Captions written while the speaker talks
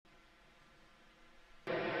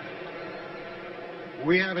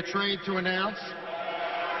We have a trade to announce.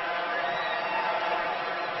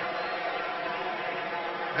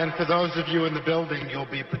 And for those of you in the building, you'll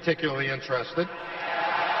be particularly interested.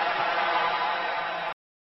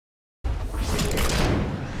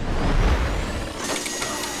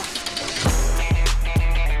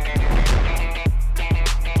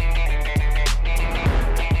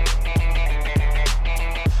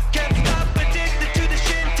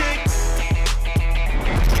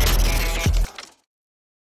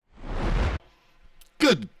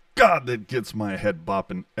 Good God, that gets my head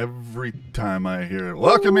bopping every time I hear it.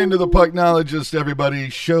 Welcome into the Pucknologist, everybody.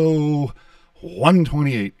 Show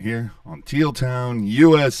 128 here on Teal Town,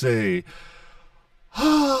 USA.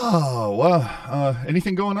 Oh, wow.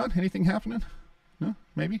 Anything going on? Anything happening? No?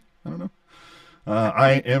 Maybe? I don't know.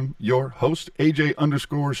 I am your host,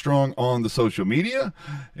 AJ_Strong on the social media.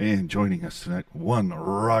 And joining us tonight, one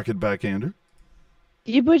rocket backhander.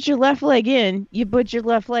 You put your left leg in, you put your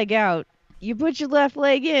left leg out. You put your left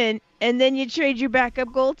leg in, and then you trade your backup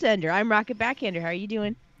goaltender. I'm Rocket Backhander. How are you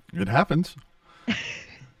doing? It happens.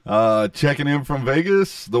 Checking in from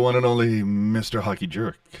Vegas, the one and only Mr. Hockey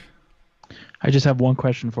Jerk. I just have one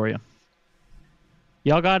question for you.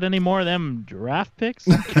 Y'all got any more of them draft picks?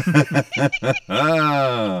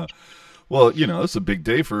 Well, it's a big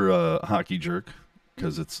day for Hockey Jerk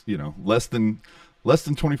because it's, less than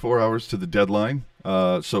 24 hours to the deadline.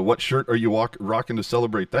 So what shirt are you rocking to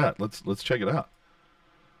celebrate that? Let's check it out.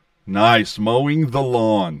 Nice, mowing the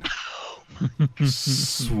lawn.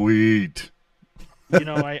 Sweet.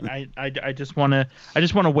 I just want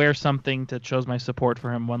to wear something that shows my support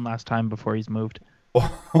for him one last time before he's moved.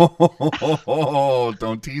 Oh,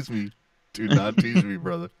 don't tease me. Do not tease me,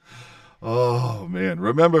 brother. Oh, man.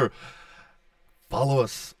 Remember, follow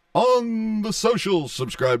us on the socials,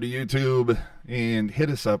 subscribe to YouTube, and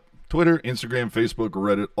hit us up. Twitter, Instagram, Facebook,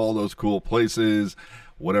 Reddit, all those cool places.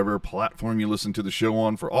 Whatever platform you listen to the show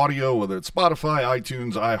on for audio, whether it's Spotify,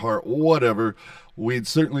 iTunes, iHeart, whatever. We'd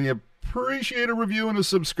certainly appreciate a review and a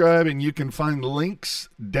subscribe, and you can find links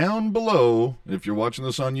down below, if you're watching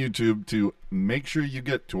this on YouTube, to make sure you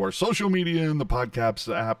get to our social media and the podcast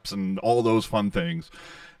apps and all those fun things.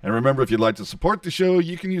 And remember, if you'd like to support the show,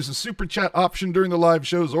 you can use the super chat option during the live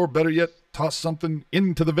shows, or better yet, toss something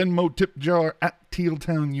into the Venmo tip jar at Teal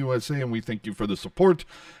Town USA, and we thank you for the support.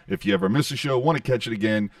 If you ever miss a show, want to catch it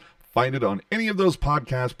again, find it on any of those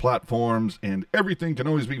podcast platforms, and everything can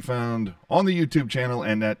always be found on the YouTube channel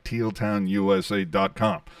and at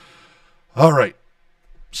tealtownusa.com. All right,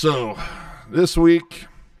 so this week,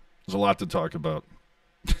 there's a lot to talk about.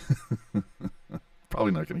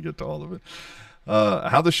 Probably not going to get to all of it.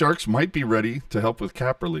 How the Sharks might be ready to help with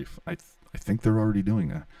cap relief. I think they're already doing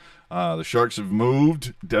that. The Sharks have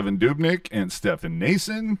moved Devan Dubnyk and Stefan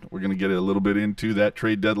Noesen. We're going to get a little bit into that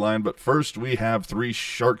trade deadline, but first we have 3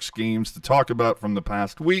 Sharks games to talk about from the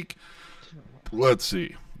past week. Let's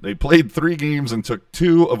see. They played 3 games and took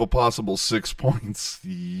 2 of a possible 6 points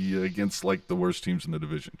against the worst teams in the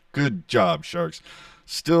division. Good job, Sharks.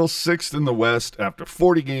 Still 6th in the West after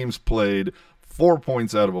 40 games played. 4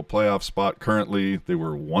 points out of a playoff spot currently. They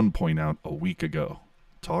were 1 point out a week ago.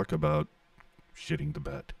 Talk about shitting the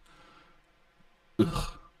bed.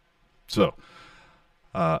 Ugh. So,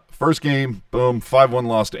 first game, boom, 5-1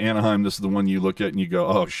 loss to Anaheim. This is the one you look at and you go,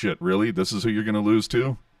 oh, shit, really? This is who you're going to lose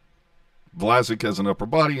to? Vlasic has an upper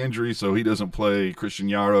body injury, so he doesn't play. Christian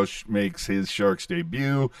Jaros makes his Sharks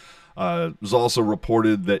debut. It was also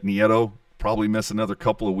reported that Nieto probably miss another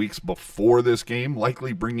couple of weeks before this game,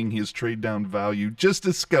 likely bringing his trade down value just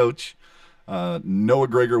a scotch. Noah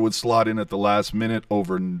Gregor would slot in at the last minute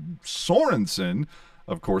over Sorensen,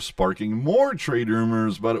 of course, sparking more trade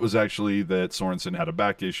rumors, but it was actually that Sorensen had a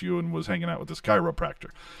back issue and was hanging out with his chiropractor.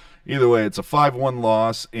 Either way, it's a 5-1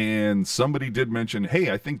 loss, and somebody did mention,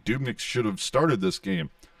 hey, I think Dubnyk should have started this game.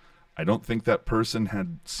 I don't think that person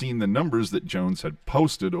had seen the numbers that Jones had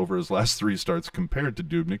posted over his last 3 starts compared to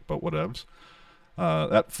Dubnyk, but whatevs.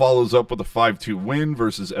 That follows up with a 5-2 win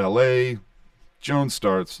versus LA. Jones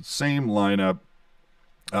starts, same lineup.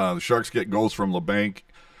 The Sharks get goals from LeBanc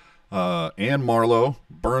and Marleau.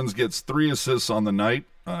 Burns gets 3 assists on the night.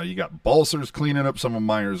 You got Balcers cleaning up some of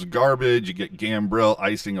Myers' garbage. You get Gambrell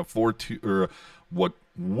icing a 4-2, or what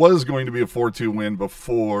was going to be a 4-2 win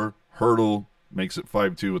before Hertl makes it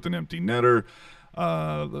 5-2 with an empty netter.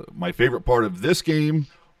 My favorite part of this game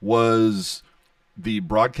was the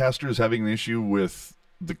broadcasters having an issue with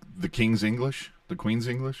the King's English, the Queen's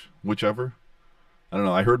English, whichever. I don't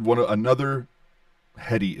know. I heard another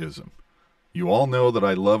Hettyism. You all know that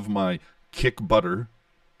I love my kick butter.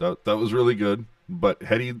 That was really good. But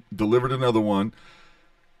Hetty delivered another one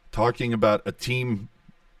talking about a team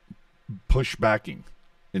push backing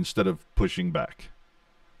instead of pushing back.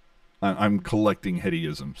 I'm collecting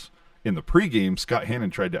Hettyisms. In the pregame, Scott Hannon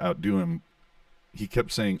tried to outdo him. He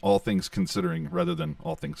kept saying all things considering rather than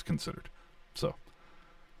all things considered. So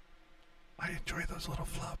I enjoy those little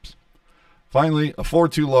flops. Finally, a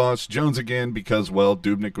 4-2 loss. Jones again because, well,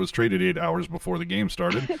 Dubnyk was traded 8 hours before the game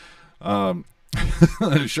started.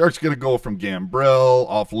 Sharks get a goal from Gambrell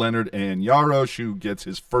off Leonard and Yarosh, who gets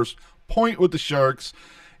his first point with the Sharks.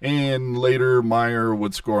 And later, Meyer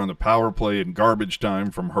would score on the power play in garbage time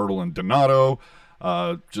from Hurdle and Donato.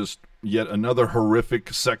 Just yet another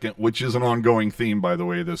horrific second, which is an ongoing theme, by the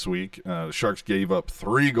way, this week. The Sharks gave up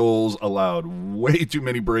 3 goals, allowed way too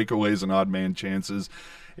many breakaways and odd man chances.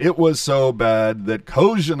 It was so bad that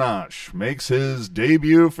Kozhinash makes his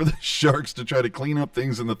debut for the Sharks to try to clean up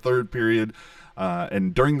things in the third period.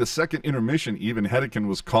 And during the second intermission, even Hedican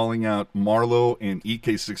was calling out Marlowe and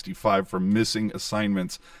EK65 for missing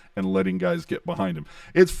assignments and letting guys get behind him.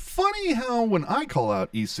 It's funny how when I call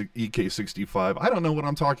out EK65, I don't know what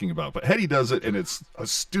I'm talking about, but Hetty does it, and it's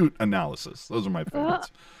astute analysis. Those are my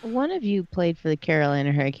favorites. Well, one of you played for the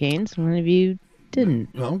Carolina Hurricanes. One of you didn't.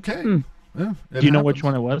 Okay. Yeah, Do you know which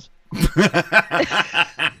one it was?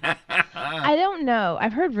 I don't know.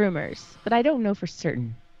 I've heard rumors, but I don't know for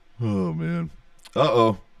certain. Oh, man.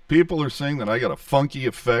 Uh-oh. People are saying that I got a funky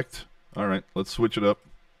effect. All right, let's switch it up.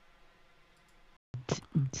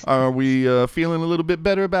 Are we feeling a little bit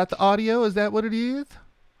better about the audio? Is that what it is?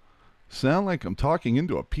 Sound like I'm talking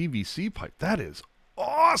into a PVC pipe. That is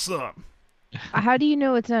awesome. How do you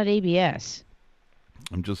know it's not ABS?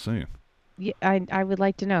 I'm just saying. Yeah, I would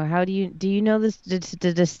like to know. How do you know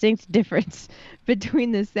the distinct difference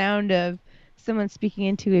between the sound of someone speaking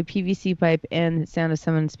into a PVC pipe and the sound of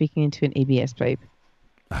someone speaking into an ABS pipe?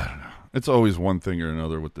 I don't know. It's always one thing or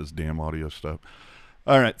another with this damn audio stuff.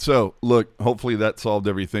 All right, so look, hopefully that solved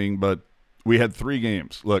everything, but we had 3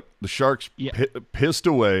 games. Look, the Sharks pissed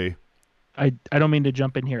away. I don't mean to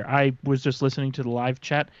jump in here. I was just listening to the live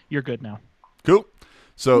chat. You're good now. Cool.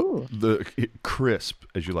 So Ooh. the crisp,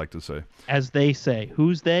 as you like to say. As they say.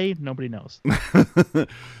 Who's they? Nobody knows.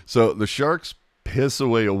 So the Sharks piss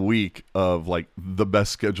away a week of like the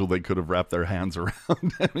best schedule they could have wrapped their hands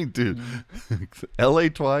around. I mean, dude, LA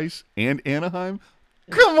twice and Anaheim?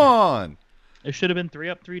 Come on. It should have been 3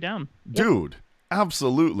 up, 3 down. Dude,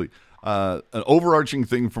 absolutely. An overarching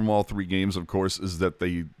thing from all 3 games, of course, is that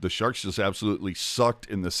the Sharks just absolutely sucked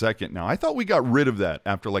in the second. Now, I thought we got rid of that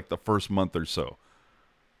after like the first month or so.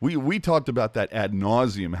 We talked about that ad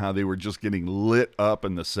nauseum, how they were just getting lit up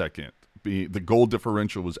in the second. The goal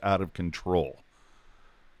differential was out of control.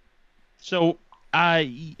 So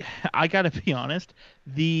I gotta be honest,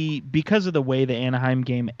 because of the way the Anaheim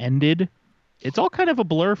game ended, it's all kind of a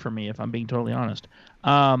blur for me, if I'm being totally honest.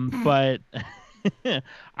 But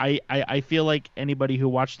I feel like anybody who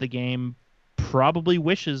watched the game probably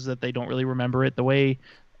wishes that they don't really remember it the way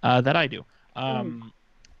that I do.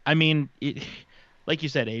 I mean, like you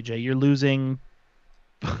said, AJ, you're losing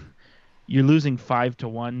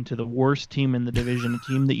 5-1 to the worst team in the division, a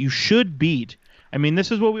team that you should beat. I mean,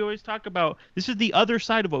 this is what we always talk about. This is the other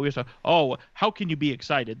side of what we always talk. Oh, how can you be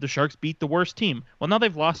excited? The Sharks beat the worst team. Well, now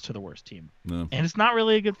they've lost to the worst team, and it's not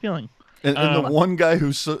really a good feeling. And the one guy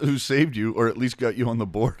who saved you, or at least got you on the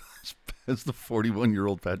board, is the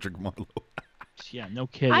 41-year-old Patrick Marleau. Yeah, no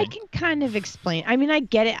kidding. I can kind of explain. I mean, I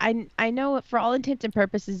get it. I know for all intents and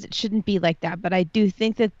purposes it shouldn't be like that, but I do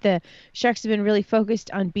think that the Sharks have been really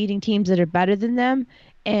focused on beating teams that are better than them.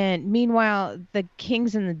 And meanwhile, the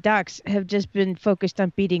Kings and the Ducks have just been focused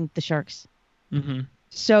on beating the Sharks. Mm-hmm.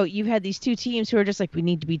 So you've had these 2 teams who are just like, we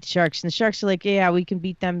need to beat the Sharks. And the Sharks are like, yeah, we can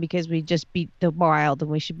beat them because we just beat the Wild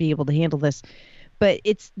and we should be able to handle this. But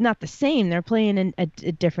it's not the same. They're playing in a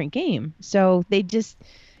different game. So it's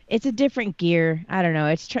a different gear. I don't know.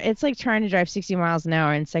 It's like trying to drive 60 miles an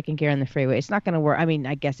hour in second gear on the freeway. It's not going to work. I mean,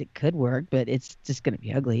 I guess it could work, but it's just going to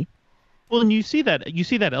be ugly. Well, and you see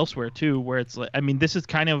that elsewhere too, where it's like, I mean, this is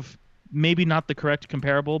kind of maybe not the correct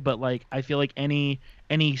comparable, but like I feel like any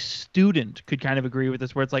student could kind of agree with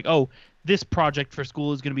this, where it's like, oh, this project for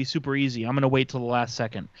school is going to be super easy. I'm going to wait till the last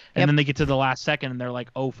second, and then they get to the last second and they're like,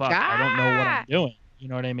 oh fuck, I don't know what I'm doing. You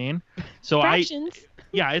know what I mean? So Fractions.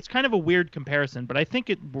 yeah, it's kind of a weird comparison, but I think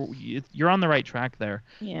you're on the right track there.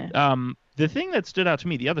 Yeah. The thing that stood out to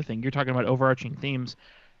me, the other thing, you're talking about overarching themes.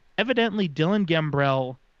 Evidently, Dylan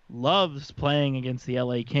Gambrell loves playing against the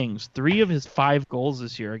LA Kings. 3 of his 5 goals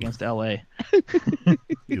this year against LA.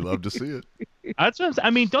 You love to see it. That's what I'm saying. I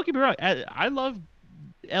mean, don't get me wrong. I love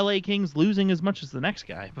LA Kings losing as much as the next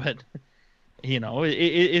guy, but you know,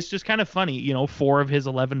 it's just kind of funny. You know, 4 of his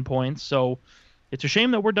 11 points. So it's a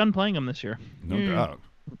shame that we're done playing him this year. No doubt.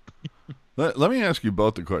 Let me ask you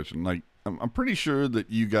both the question. Like, I'm pretty sure that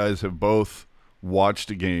you guys have both watched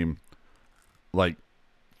a game, like,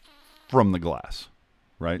 from the glass,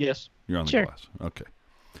 right? Yes. You're on the Sure. glass. Okay.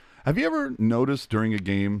 Have you ever noticed during a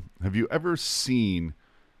game, have you ever seen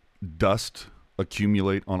dust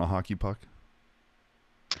accumulate on a hockey puck?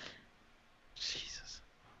 Jesus.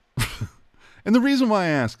 And the reason why I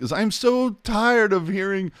ask is I'm so tired of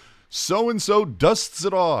hearing so-and-so dusts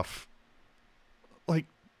it off. Like,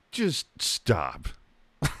 just stop.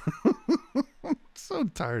 I'm so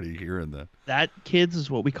tired of hearing that. That, kids,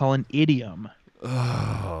 is what we call an idiom.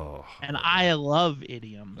 Oh. And I love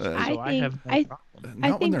idioms. So I have no problem. Not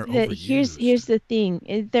I when think they're that overused. here's the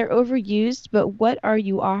thing: they're overused, but what are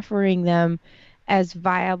you offering them as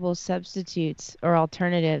viable substitutes or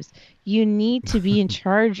alternatives? You need to be in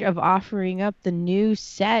charge of offering up the new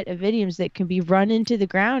set of idioms that can be run into the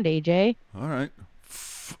ground, AJ. All right.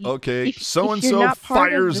 Y- Okay, if you're so-and-so not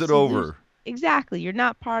part of fires the it solution- over. Exactly. You're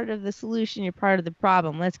not part of the solution. You're part of the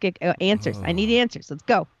problem. Let's get answers. I need answers. Let's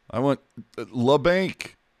go. I want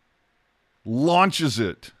LeBanc launches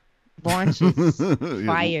it. Launches, Yeah,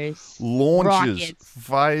 fires, launches, rockets.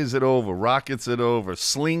 fires it over, rockets it over,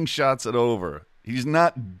 slingshots it over. He's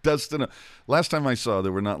not dusting. Last time I saw,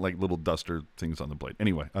 there were not like little duster things on the blade.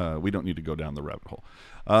 Anyway, we don't need to go down the rabbit hole.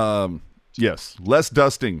 Yes, less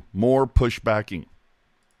dusting, more pushbacking.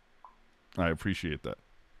 I appreciate that.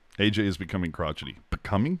 AJ is becoming crotchety.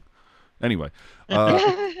 Becoming? Anyway,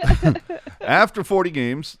 after 40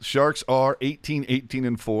 games, Sharks are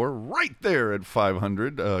 18-18-4, right there at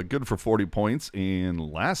 500, good for 40 points. And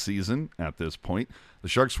last season, at this point, the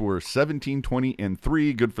Sharks were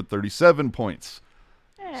 17-20-3, good for 37 points.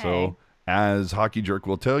 So, as Hockey Jerk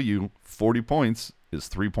will tell you, 40 points is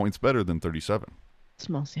 3 points better than 37.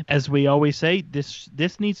 Small sample. As we always say,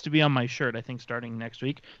 this needs to be on my shirt, I think, starting next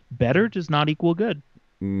week. Better does not equal good.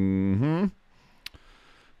 Mm-hmm.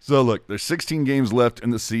 So, look, there's 16 games left in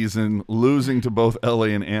the season. Losing to both LA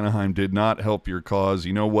and Anaheim did not help your cause.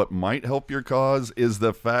 You know what might help your cause is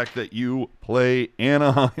the fact that you play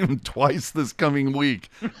Anaheim twice this coming week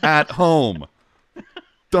at home.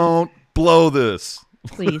 Don't blow this.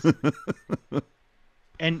 Please.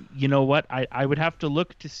 And you know what? I would have to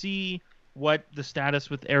look to see what the status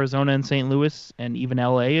with Arizona and St. Louis and even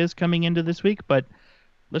LA is coming into this week. But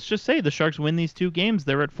let's just say the Sharks win these two games.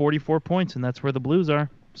 They're at 44 points, and that's where the Blues are.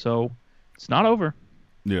 So it's not over.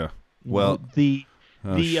 Yeah. You Well, know, the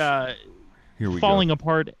here we falling go.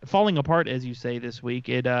 apart, as you say this week,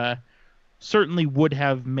 it certainly would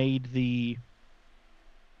have made the,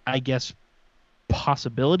 I guess,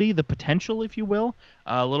 possibility, the potential, if you will,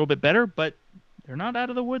 a little bit better. But they're not out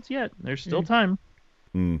of the woods yet. There's still time.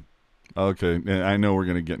 Okay, and I know we're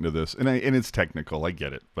going to get into this, and it's technical. I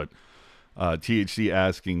get it, but THC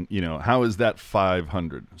asking, how is that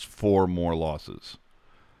 500? It's 4 more losses.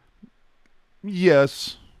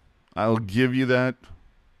 Yes, I'll give you that,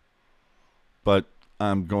 but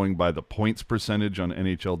I'm going by the points percentage on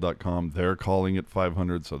NHL.com. They're calling it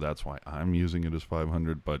 500, so that's why I'm using it as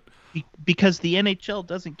 500. But Because the NHL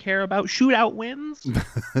doesn't care about shootout wins.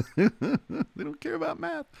 they don't care about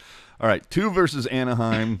math. All right, 2 versus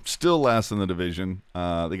Anaheim, still last in the division.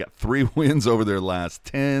 They got 3 wins over their last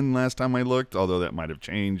 10 last time I looked, although that might have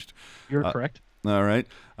changed. You're correct. All right.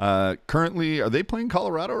 Currently, are they playing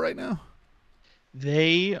Colorado right now?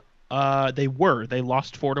 They were. They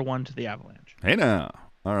lost 4-1 to the Avalanche. Hey now.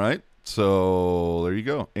 All right. So there you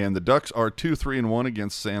go. And the Ducks are 2-3-1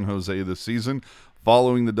 against San Jose this season.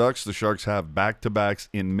 Following the Ducks, the Sharks have back-to-backs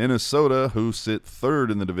in Minnesota, who sit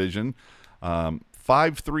third in the division.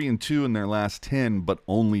 5-3-2 in their last 10, but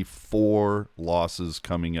only 4 losses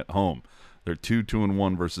coming at home. They're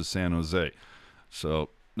 2-2-1 versus San Jose. So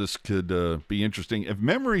this could be interesting. If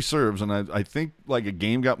memory serves, and I think like a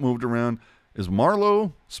game got moved around, is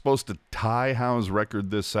Marleau supposed to tie Howe's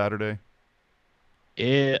record this Saturday?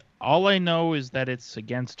 All I know is that it's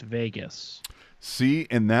against Vegas. See,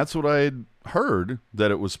 and that's what I had heard,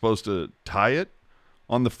 that it was supposed to tie it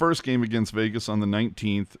on the first game against Vegas on the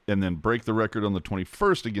 19th and then break the record on the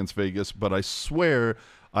 21st against Vegas. But I swear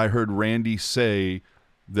I heard Randy say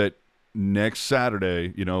that next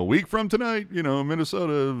Saturday, a week from tonight,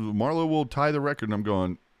 Minnesota, Marleau will tie the record. And I'm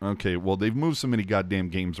going, okay, well, they've moved so many goddamn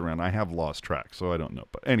games around. I have lost track, so I don't know.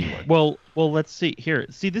 But anyway. Well, let's see. Here,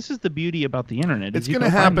 this is the beauty about the internet. It's going to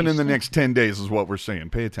happen in the next 10 days is what we're saying.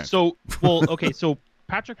 Pay attention. So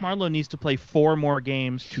Patrick Marleau needs to play 4 more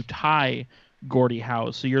games to tie Gordie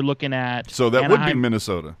Howe. So you're looking at So that Anaheim, would be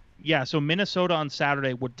Minnesota. Yeah, so Minnesota on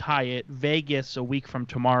Saturday would tie it. Vegas a week from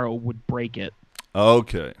tomorrow would break it.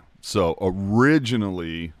 Okay. So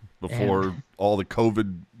originally, before all the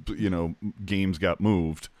COVID, games got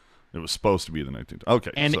moved, It was supposed to be the 19th.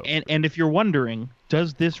 Okay. And so. and if you're wondering,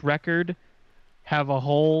 does this record have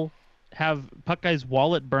Puck Guy's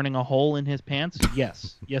wallet burning a hole in his pants?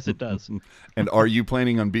 Yes. Yes, it does. And are you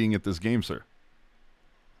planning on being at this game, sir?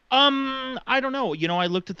 I don't know. I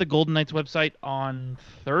looked at the Golden Knights website on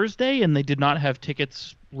Thursday, and they did not have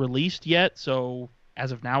tickets released yet. So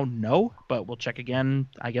as of now, no. But we'll check again,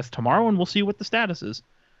 I guess, tomorrow, and we'll see what the status is.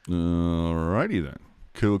 Alrighty then.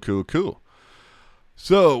 Cool.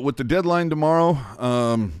 So with the deadline tomorrow,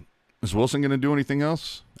 is Wilson going to do anything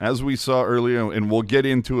else? As we saw earlier, and we'll get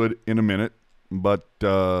into it in a minute. But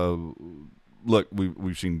look,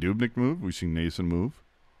 we've seen Dubnyk move, we've seen Nason move.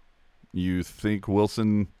 You think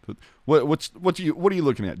Wilson? What are you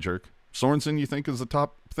looking at, Jerk? Sorensen, you think is the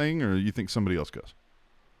top thing, or you think somebody else goes?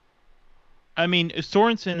 I mean,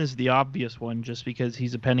 Sorensen is the obvious one, just because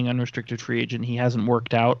he's a pending unrestricted free agent. He hasn't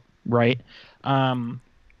worked out, right?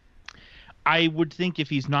 I would think if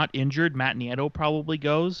he's not injured, Matt Nieto probably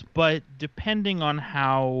goes. But depending on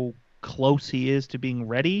how close he is to being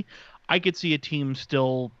ready, I could see a team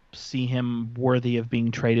still see him worthy of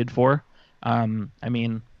being traded for. I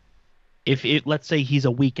mean, let's say he's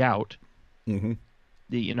a week out, mm-hmm.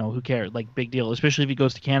 Who cares? Like, big deal. Especially if he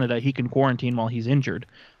goes to Canada, he can quarantine while he's injured.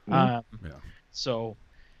 Yeah. So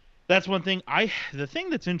that's one thing. The thing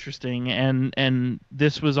that's interesting, and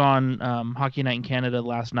this was on Hockey Night in Canada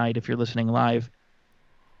last night, if you're listening live.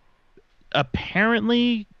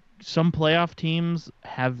 Apparently, some playoff teams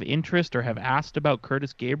have interest or have asked about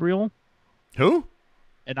Curtis Gabriel. Who?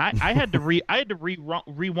 And I had to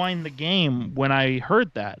rewind the game when I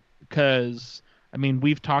heard that, because I mean,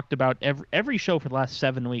 we've talked about every show for the last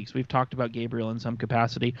 7 weeks. We've talked about Gabriel in some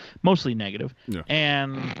capacity, mostly negative. Yeah.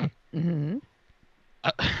 And Mm-hmm.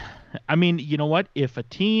 I mean, you know what? If a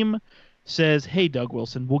team says, "Hey, Doug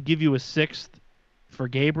Wilson, we'll give you a 6th for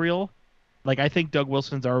Gabriel," like, I think Doug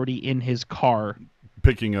Wilson's already in his car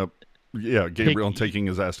picking up, Gabriel and taking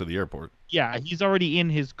his ass to the airport. Yeah, he's already in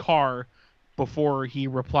his car before he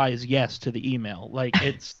replies yes to the email. Like,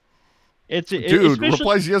 dude,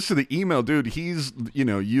 replies yes to the email, dude. He's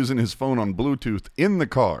using his phone on Bluetooth in the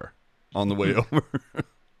car on the way over.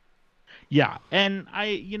 Yeah, and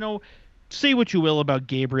say what you will about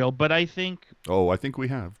Gabriel, but I think... Oh, I think we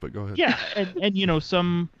have, but go ahead. Yeah, and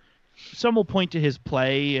some will point to his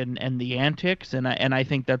play and the antics, and I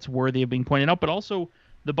think that's worthy of being pointed out. But also,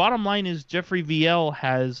 the bottom line is Jeffrey Viel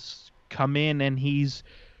has come in and he's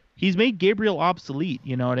made Gabriel obsolete.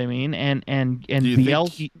 You know what I mean? And Viel...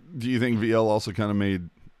 Do you think Viel also kind of made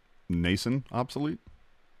Nason obsolete?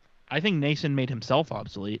 I think Nason made himself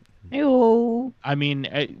obsolete. Ew. I mean,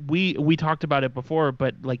 we talked about it before,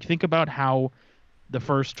 but like, think about how the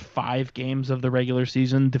first 5 games of the regular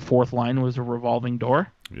season, the fourth line was a revolving door.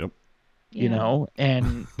 Yep.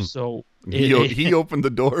 And so he opened the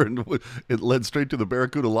door and it led straight to the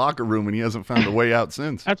Barracuda locker room, and he hasn't found a way out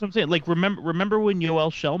since. That's what I'm saying. Like, remember when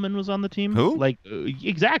Yoel Shellman was on the team? Who? Like,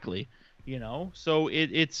 exactly. So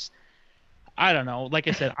it's. I don't know. Like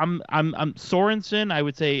I said, I'm Sorensen. I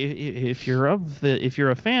would say if you're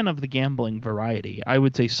a fan of the gambling variety, I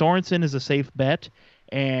would say Sorensen is a safe bet.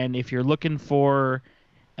 And if you're looking for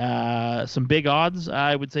some big odds,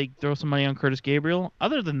 I would say throw some money on Curtis Gabriel.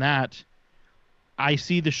 Other than that, I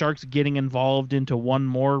see the Sharks getting involved into one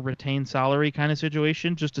more retained salary kind of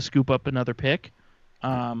situation just to scoop up another pick.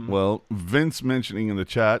 Well, Vince mentioning in the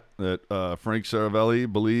chat that Frank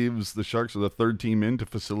Saravelli believes the Sharks are the third team in to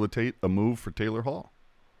facilitate a move for Taylor Hall.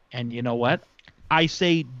 And you know what? I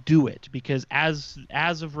say do it, because as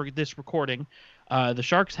of this recording, the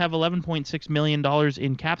Sharks have $11.6 million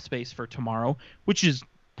in cap space for tomorrow, which is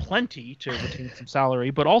plenty to retain some salary.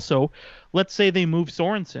 But also, let's say they move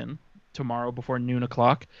Sorensen tomorrow before noon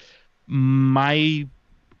o'clock. My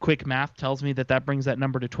quick math tells me that brings that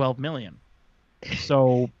number to $12 million.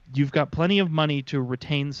 So you've got plenty of money to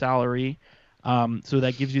retain salary, so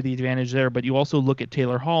that gives you the advantage there. But you also look at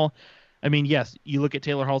Taylor Hall. I mean, yes, you look at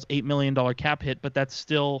Taylor Hall's $8 million cap hit, but that's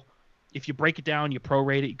still, if you break it down, you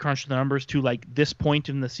prorate it, you crunch the numbers to like this point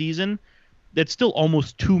in the season, that's still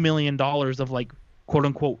almost $2 million of like quote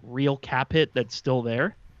unquote real cap hit that's still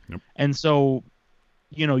there. Yep. And so,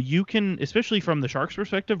 you can, especially from the Sharks'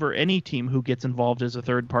 perspective or any team who gets involved as a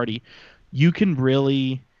third party, you can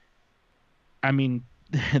really. I mean,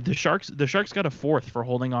 the Sharks got a 4th for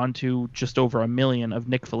holding on to just over $1 million of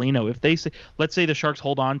Nick Foligno. If they say, let's say the Sharks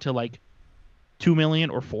hold on to like $2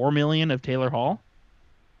 million or $4 million of Taylor Hall,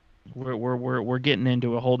 we're getting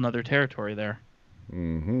into a whole nother territory there.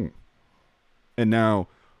 Mm-hmm. And now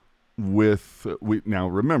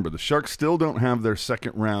remember, the Sharks still don't have their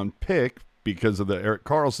 2nd round pick because of the Erik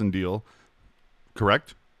Karlsson deal,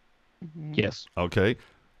 correct? Yes. Okay.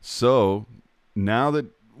 So now that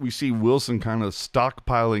we see Wilson kind of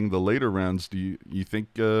stockpiling the later rounds, do you think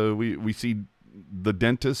we see the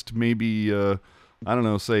dentist maybe I don't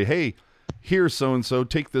know, say, hey, here's so and so,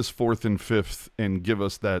 take this 4th and 5th and give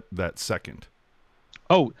us that second?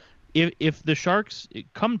 Oh, if the Sharks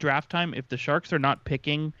come draft time, if the Sharks are not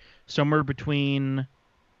picking somewhere between,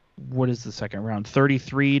 what is the second round,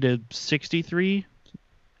 33 to 63,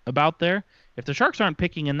 about there. If the Sharks aren't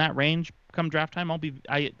picking in that range come draft time, I'll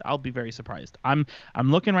be very surprised. I'm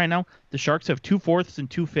looking right now. The Sharks have 2 4ths and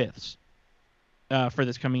 2 5ths for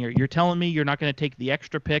this coming year. You're telling me you're not going to take the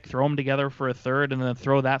extra pick, throw them together for a third, and then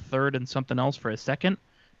throw that third and something else for a second?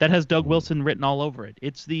 That has Doug Wilson written all over it.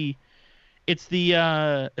 It's the it's the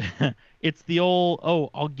old, oh,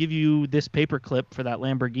 I'll give you this paperclip for that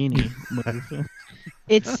Lamborghini move.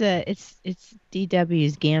 It's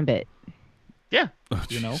DW's Gambit. Yeah, Oh,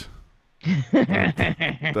 you know.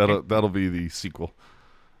 That'll be the sequel.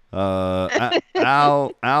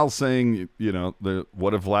 Al saying,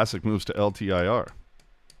 what if Vlasic moves to LTIR?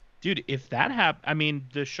 Dude, if that happens, I mean,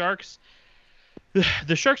 the Sharks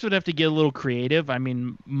would have to get a little creative. I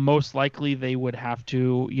mean, most likely they would have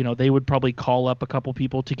to, they would probably call up a couple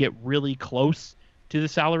people to get really close to the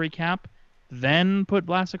salary cap, then put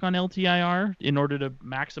Vlasic on LTIR in order to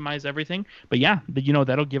maximize everything. But yeah,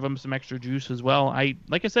 that'll give them some extra juice as well.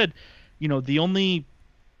 Like I said, the only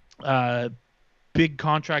big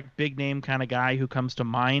contract, big name kind of guy who comes to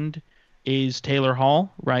mind is Taylor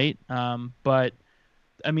Hall, right? But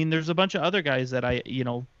I mean, there's a bunch of other guys that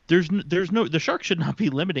the Sharks should not be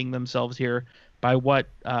limiting themselves here by what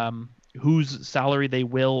whose salary they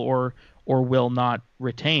will or will not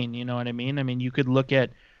retain. You know what I mean? I mean, you could look at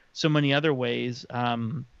so many other ways. I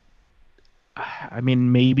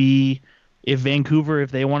mean, maybe if Vancouver,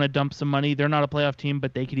 if they want to dump some money, they're not a playoff team,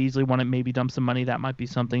 but they could easily want to maybe dump some money. That might be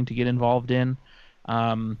something to get involved in.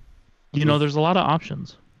 There's a lot of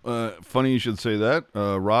options. Funny you should say that.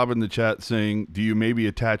 Rob in the chat saying, do you maybe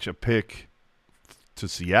attach a pick to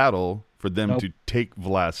Seattle for them to take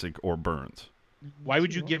Vlasic or Burns? Why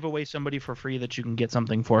would you give away somebody for free that you can get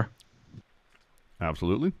something for?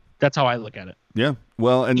 Absolutely. That's how I look at it. Yeah.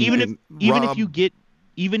 Well, and even if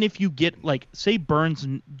you get like, say Burns,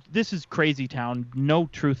 this is crazy town, no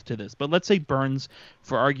truth to this, but let's say Burns,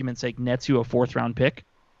 for argument's sake, nets you a 4th round pick.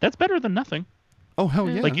 That's better than nothing. Oh hell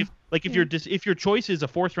yeah! If your choice is a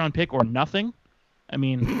 4th round pick or nothing, I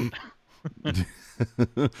mean.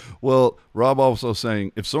 Well, Rob also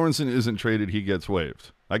saying if Sorensen isn't traded, he gets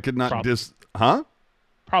waived. I could not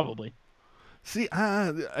Probably. See,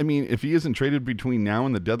 I mean, if he isn't traded between now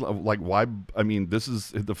and the deadline, like why? I mean, this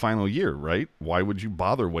is the final year, right? Why would you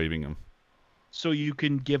bother waiving him? So you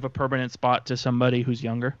can give a permanent spot to somebody who's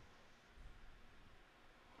younger.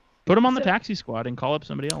 Put him on the taxi squad and call up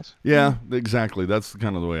somebody else. Yeah, exactly. That's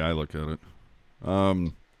kind of the way I look at it.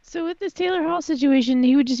 So with this Taylor Hall situation,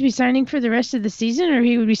 he would just be signing for the rest of the season, or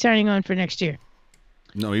he would be signing on for next year?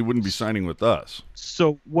 No, he wouldn't be signing with us.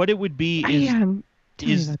 So what it would be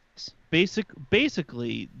is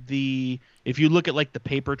basically if you look at like the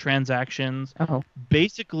paper transactions,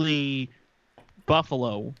 basically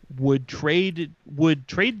Buffalo would trade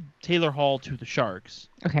Taylor Hall to the Sharks.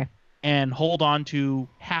 Okay. And hold on to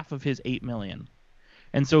half of his $8 million.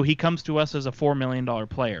 And so he comes to us as a $4 million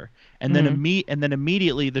player. And then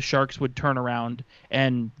immediately the Sharks would turn around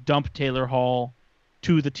and dump Taylor Hall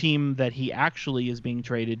to the team that he actually is being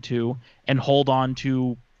traded to and hold on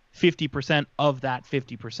to 50% of that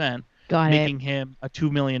 50%, making him a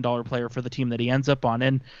 $2 million player for the team that he ends up on.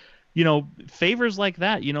 And, favors like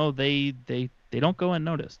that, they don't go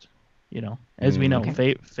unnoticed. As we know,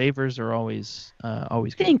 favors are always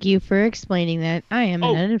good. Thank you for explaining that. I am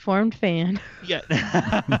an uninformed fan. Yeah.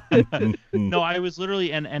 No, I was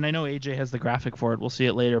literally, and I know AJ has the graphic for it. We'll see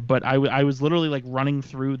it later. But I was literally like running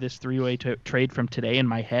through this 3-way trade from today in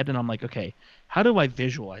my head, and I'm like, okay, how do I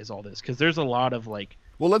visualize all this? Because there's a lot of like.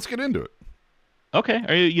 Well, let's get into it.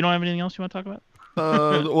 Okay. You don't have anything else you want to talk about?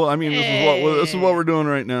 Well, I mean, this is what we're doing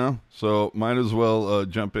right now, so might as well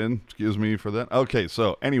jump in. Excuse me for that. Okay,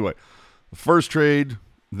 so anyway. The first trade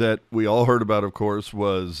that we all heard about, of course,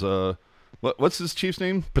 was what's his Chief's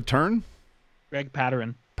name? Paterno? Greg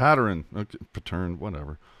Paterno. Paterno. Okay, Paterno,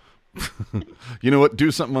 whatever. You know what?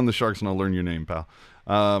 Do something on the Sharks and I'll learn your name, pal.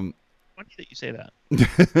 Funny that you say that.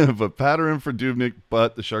 But Paterno for Dubnyk,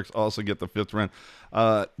 but the Sharks also get the 5th round.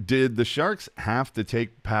 Did the Sharks have to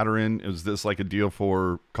take Paterno? Is this like a deal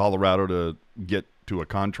for Colorado to get to a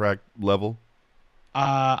contract level?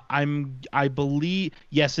 I believe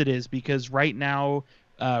yes, it is, because right now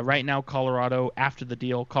Colorado, after the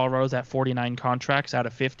deal, Colorado's at 49 contracts out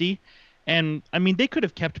of 50, And I mean, they could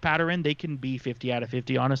have kept Patterson. They can be 50 out of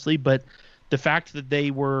 50, honestly. But the fact that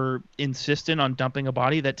they were insistent on dumping a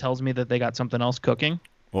body, that tells me that they got something else cooking.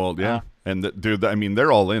 Well, yeah, and dude, I mean,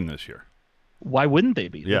 they're all in this year. Why wouldn't they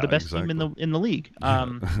be? They're Yeah, the best exactly. team in the league.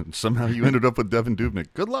 Somehow you ended up with Devin Dubnyk.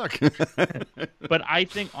 Good luck. But I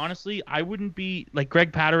think honestly, I wouldn't be like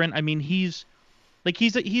Greg Patterson. I mean, he's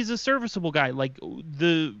a serviceable guy. Like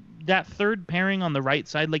that third pairing on the right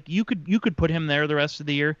side, like you could put him there the rest of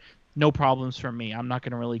the year, no problems for me. I'm not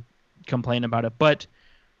going to really complain about it. But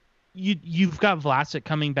you've got Vlasic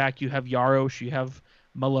coming back. You have Jaros. You have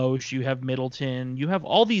Miloš. You have Middleton. You have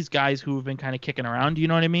all these guys who have been kind of kicking around. You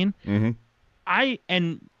know what I mean? Mm-hmm.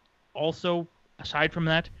 And also aside from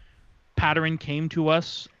that, Patterson came to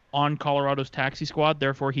us on Colorado's taxi squad.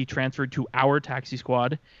 Therefore, he transferred to our taxi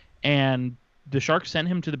squad, and the Sharks sent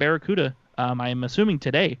him to the Barracuda. I'm assuming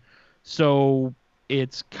today. So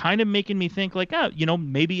it's kind of making me think like,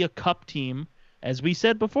 maybe a cup team, as we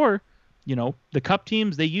said before, the cup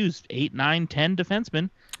teams, they used 8, 9, 10 defensemen.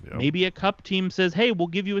 Yep. Maybe a cup team says, hey, we'll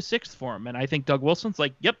give you a sixth for him. And I think Doug Wilson's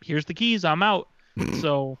like, yep, here's the keys. I'm out.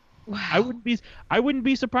 So Wow. I wouldn't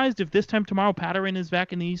be surprised if this time tomorrow Patterson is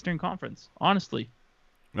back in the Eastern Conference, honestly.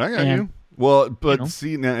 I got And, you. Well, but you know.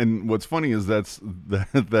 see, now, and what's funny is that's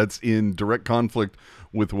in direct conflict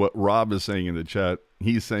with what Rob is saying in the chat.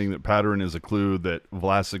 He's saying that Patterson is a clue that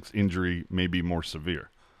Vlasic's injury may be more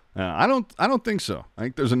severe. I don't think so. I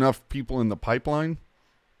think there's enough people in the pipeline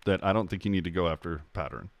that I don't think you need to go after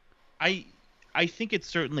Patterson. I think it's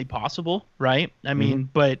certainly possible, right? I mean,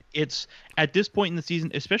 but it's at this point in the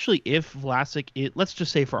season, especially if Vlasic, let's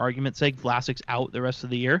just say for argument's sake, Vlasic's out the rest of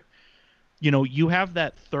the year. You have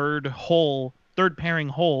that third pairing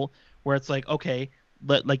hole where it's like, okay,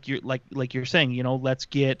 like you're saying, let's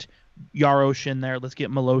get Jaros in there, let's get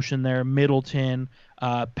Miloš in there, Middleton,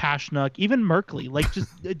 Pashnuk, even Merkley, like just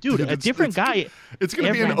dude, a different guy. It's going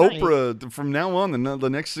to be an every night. Oprah from now on. The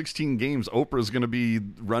next 16 games, Oprah's going to be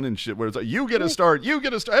running shit where it's like, you get a start,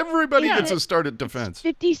 everybody Yeah. gets a start at defense.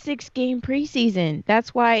 56 game preseason.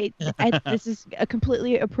 That's why this is a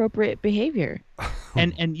completely appropriate behavior.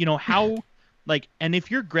 And how, like, and if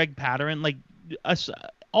you're Greg Patterson, like,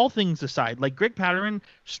 all things aside, like Greg Patterson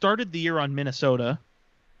started the year on Minnesota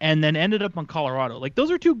and then ended up on Colorado. Like, those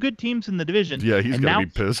are two good teams in the division. Yeah, he's and going now, to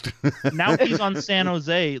be pissed. now he's on San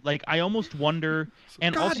Jose. Like, I almost wonder.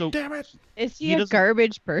 And God also, damn it. Is He he a doesn't-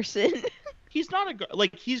 garbage person? he's not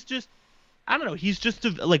he's just, I don't know. He's just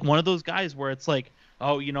like one of those guys where it's like,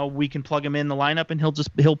 oh, we can plug him in the lineup and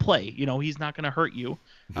he'll play. He's not going to hurt you,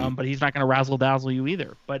 but he's not going to razzle dazzle you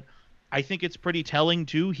either. But I think it's pretty telling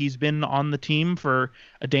too. He's been on the team for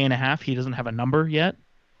a day and a half. He doesn't have a number yet.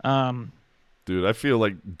 Dude, I feel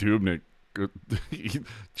like Dubnyk,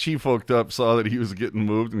 Chief hooked up, saw that he was getting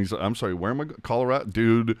moved, and he's like, I'm sorry, where am I going? Colorado?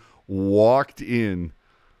 Dude walked in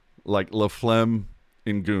like LaFlemme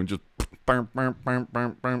in Goon, just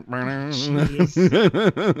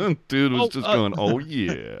dude was just going, oh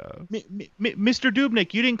yeah. Mr.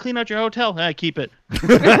 Dubnyk, you didn't clean out your hotel. Keep it.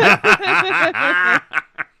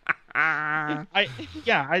 I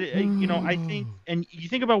think, and you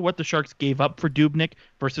think about what the Sharks gave up for Dubnyk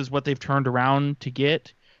versus what they've turned around to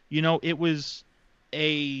get. It was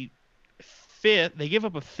a fifth. They gave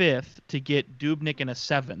up a fifth to get Dubnyk and a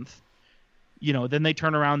seventh. Then they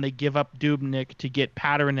turn around, they give up Dubnyk to get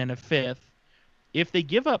Patterson and a fifth. If they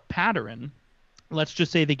give up Patterson, let's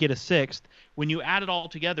just say they get a sixth. When you add it all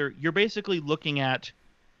together, you're basically looking at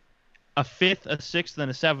a fifth, a sixth,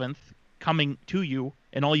 and a seventh coming to you,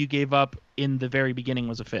 and all you gave up in the very beginning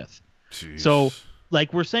was a fifth. Jeez. So,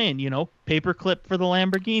 like we're saying, paperclip for the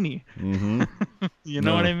Lamborghini. Mm-hmm. You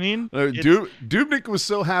know what I mean? Dubnyk was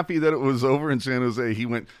so happy that it was over in San Jose, he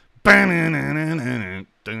went. He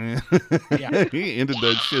ended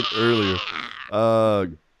that shit earlier.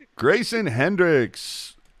 Grayson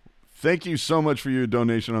Hendricks, thank you so much for your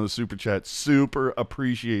donation on the super chat. Super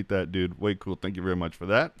appreciate that, dude. Way cool. Thank you very much for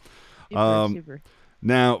that. Super.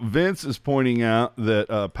 Now, Vince is pointing out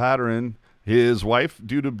that Patterson, his wife,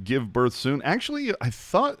 due to give birth soon. Actually, I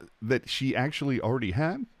thought that she actually already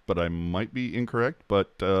had, but I might be incorrect.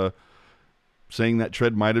 But saying that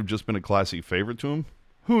Tread might have just been a classy favorite to him.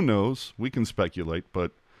 Who knows? We can speculate,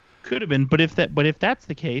 but Could have been, but if that's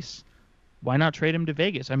the case, why not trade him to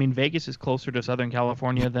Vegas? I mean, Vegas is closer to Southern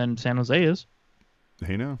California than San Jose is.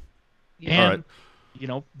 hey, now. And, All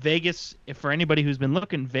right. Vegas, if for anybody who's been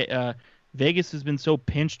looking, Vegas has been so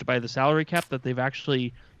pinched by the salary cap that they've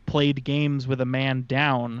actually played games with a man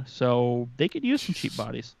down, so they could use some cheap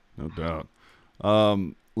bodies. No doubt.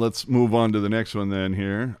 Let's move on to the next one then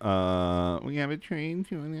here. We have a train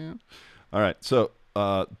coming out. All right, so,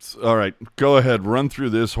 all right, go ahead. Run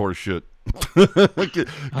through this horse shit.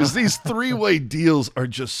 Because these three-way deals are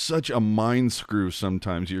just such a mind screw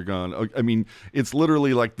sometimes. You're going, I mean, it's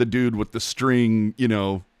literally like the dude with the string,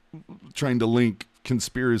 trying to link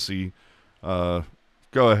conspiracy. Go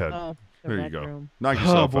ahead. Oh, the There you Red go. Room. Knock Oh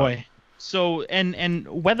yourself boy. out. So and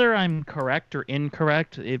whether I'm correct or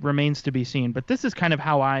incorrect, it remains to be seen. But this is kind of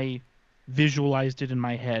how I visualized it in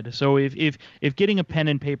my head. So if getting a pen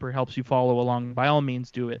and paper helps you follow along, by all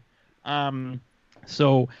means do it.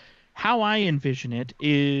 So how I envision it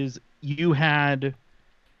is you had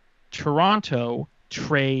Toronto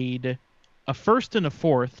trade a first and a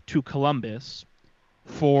fourth to Columbus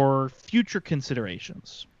for future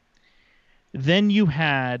considerations. Then you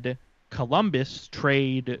had Columbus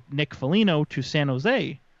trade Nick Foligno to San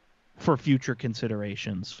Jose for future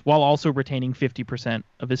considerations, while also retaining 50%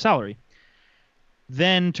 of his salary.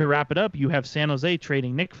 Then to wrap it up, you have San Jose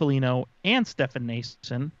trading Nick Foligno and Stefan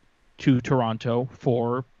Nason to Toronto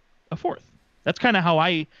for a fourth. That's kind of how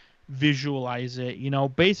I visualize it.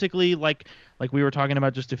 Basically like we were talking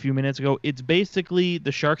about just a few minutes ago, it's basically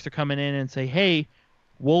the Sharks are coming in and say, hey,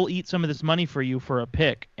 we'll eat some of this money for you for a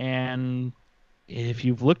pick. And if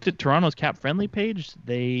you've looked at Toronto's cap friendly page,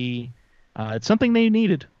 it's something they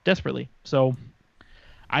needed desperately. So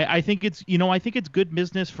I think it's good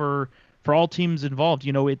business for all teams involved.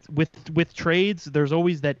 It's with trades, there's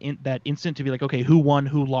always that instant to be like, okay, who won,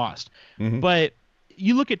 who lost. Mm-hmm. But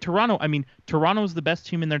you look at Toronto. I mean, Toronto's the best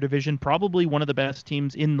team in their division, probably one of the best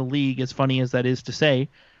teams in the league, as funny as that is to say.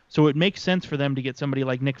 So it makes sense for them to get somebody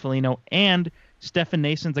like Nick Foligno, and Stefan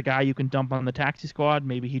Nason's a guy you can dump on the taxi squad.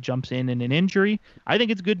 Maybe he jumps in an injury. I think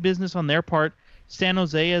it's good business on their part. San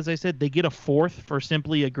Jose, as I said, they get a fourth for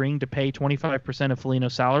simply agreeing to pay 25% of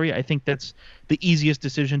Foligno's salary. I think that's the easiest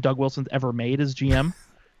decision Doug Wilson's ever made as GM.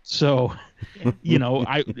 So,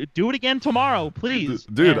 I do it again tomorrow, please.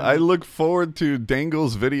 Dude, And I look forward to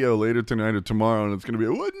Dangle's video later tonight or tomorrow, and it's going to be,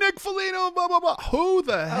 what, Nick Foligno, blah, blah, blah. Who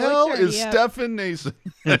the hell it's is already up. Stefan Nason?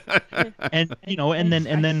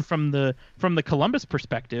 and then from the Columbus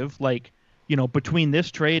perspective, between this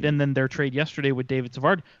trade and then their trade yesterday with David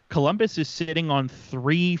Savard, Columbus is sitting on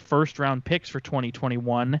 3 first-round picks for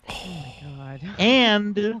 2021. God.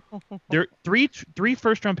 And there three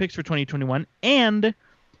first-round picks for 2021, and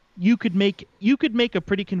you could make a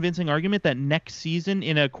pretty convincing argument that next season,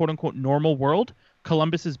 in a quote-unquote normal world,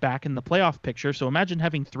 Columbus is back in the playoff picture. So imagine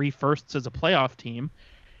having 3 firsts as a playoff team.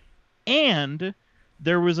 And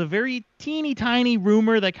there was a very teeny tiny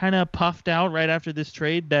rumor that kind of puffed out right after this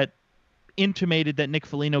trade that intimated that Nick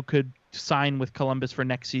Foligno could sign with Columbus for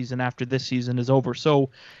next season after this season is over. So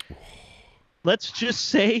let's just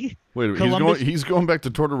say Wait, Columbus... he's going back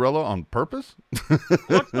to Tortorella on purpose?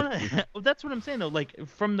 That's what I'm saying, though. Like,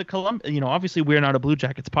 from the obviously we're not a Blue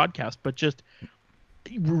Jackets podcast, but just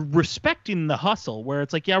respecting the hustle where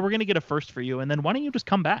it's like, yeah, we're going to get a first for you, and then why don't you just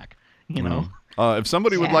come back, If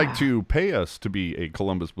somebody would Yeah. like to pay us to be a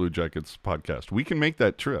Columbus Blue Jackets podcast, we can make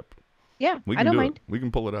that trip. Yeah, We I can don't do mind. it. We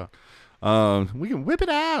can pull it out. We can whip it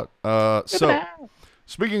out.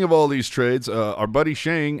 Speaking of all these trades, our buddy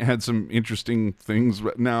Shang had some interesting things.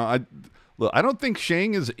 Now, I don't think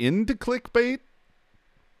Shang is into clickbait,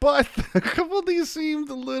 but a couple of these seemed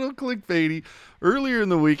a little clickbaity. Earlier in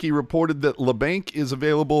the week, he reported that LeBanc is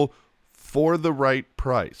available for the right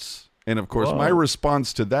price. And, of course, my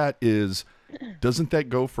response to that is, doesn't that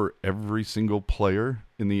go for every single player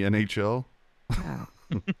in the NHL? Wow.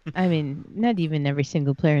 I mean, not even every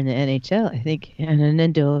single player in the NHL. I think on an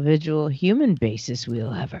individual human basis,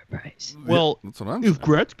 we'll have our price. Well, That's what I'm if saying.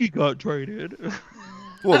 Gretzky got traded,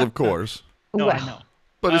 Well, of course. no, I Well, know.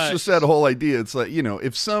 But it's just that whole idea. It's like,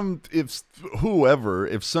 if some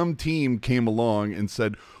team came along and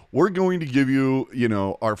said, we're going to give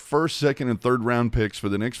you, our first, second, and third round picks for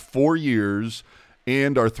the next 4 years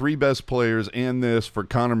and our 3 best players and this for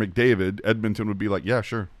Connor McDavid, Edmonton would be like, yeah,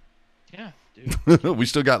 sure. Yeah, dude. We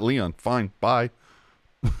still got Leon. Fine. Bye.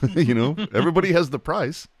 Everybody has the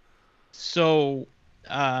price. So,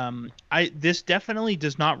 this definitely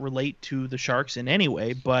does not relate to the Sharks in any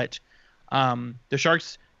way, but the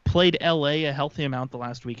Sharks played LA a healthy amount the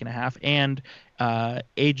last week and a half, and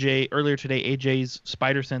earlier today, AJ's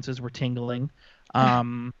spider senses were tingling.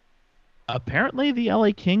 Apparently, the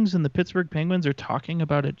LA Kings and the Pittsburgh Penguins are talking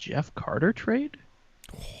about a Jeff Carter trade.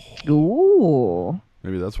 ooh.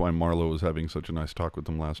 Maybe that's why Marlowe was having such a nice talk with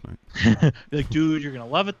them last night. Like, dude, you're gonna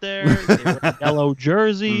love it there. They wear yellow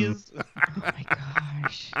jerseys. Oh my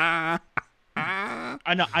gosh.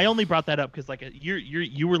 I know. I only brought that up because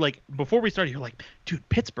you were like, before we started, you're like, dude,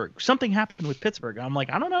 Pittsburgh. Something happened with Pittsburgh. I'm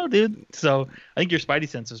like, I don't know, dude. So I think your spidey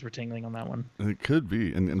senses were tingling on that one. It could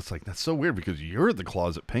be. And it's like, that's so weird because you're the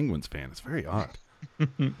closet Penguins fan. It's very odd.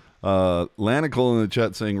 Lanical in the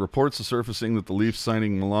chat saying reports are surfacing that the Leafs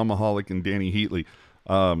signing Milan Mahalik and Danny Heatley.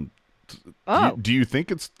 Do you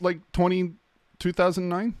think it's like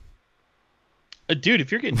 2009? Dude,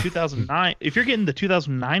 if you're getting 2009, if you're getting the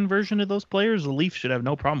 2009 version of those players, the Leafs should have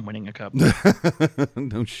no problem winning a cup.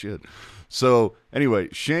 No shit. So anyway,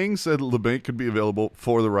 Shang said LeBanc could be available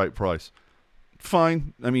for the right price.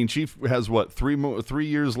 Fine. I mean, Chief has what 3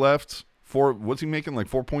 years left. What's he making? Like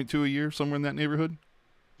 4.2 a year, somewhere in that neighborhood.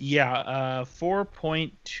 Yeah,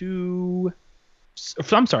 4.2.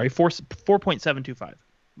 I'm sorry, 4.725.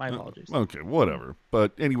 My apologies. Okay, whatever.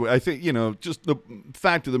 But anyway, I think, just the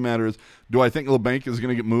fact of the matter is, do I think LeBanc is going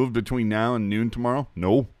to get moved between now and noon tomorrow?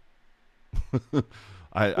 No.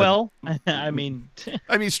 I mean,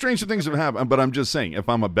 stranger things have happened, but I'm just saying, if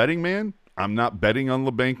I'm a betting man, I'm not betting on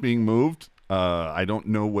LeBanc being moved. I don't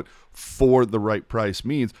know what for the right price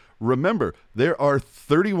means. Remember, there are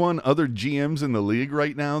 31 other GMs in the league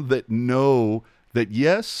right now that know that,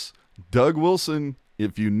 yes, Doug Wilson,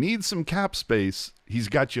 if you need some cap space, he's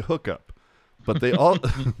got you hook up. But they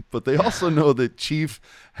also know that Chief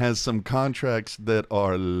has some contracts that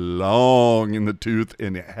are long in the tooth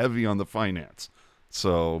and heavy on the finance.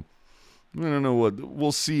 So I don't know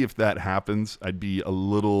we'll see if that happens. I'd be a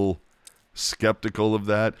little skeptical of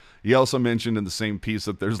that. He also mentioned in the same piece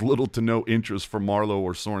that there's little to no interest for Marlowe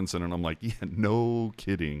or Sorensen, and I'm like, yeah, no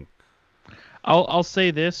kidding. I'll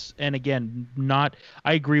say this, and again,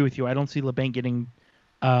 I agree with you. I don't see LeBanc getting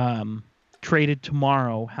traded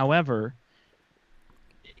tomorrow. However,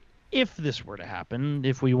 if this were to happen,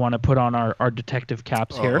 if we want to put on our detective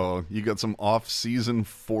caps here. Oh, you got some off-season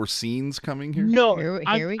forescenes coming here? No, here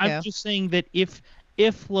we go. I'm just saying that if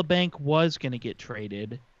LeBanc was going to get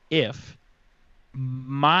traded,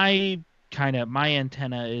 my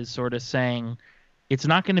antenna is sort of saying it's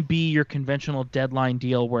not going to be your conventional deadline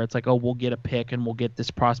deal where it's like, oh, we'll get a pick and we'll get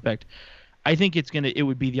this prospect. I think it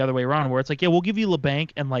would be the other way around where it's like, yeah, we'll give you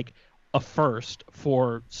LeBanc and like a first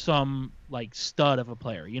for some like stud of a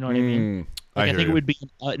player. You know what I mean? I think it would be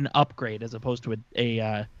an upgrade as opposed to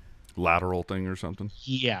a lateral thing or something.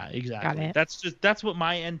 Yeah, exactly. That's what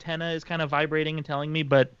my antenna is kind of vibrating and telling me.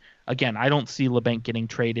 But again, I don't see LeBanc getting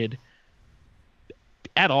traded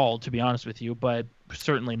at all, to be honest with you, but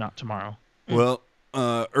certainly not tomorrow. Well,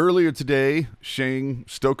 earlier today, Shang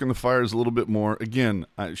stoking the fires a little bit more. Again,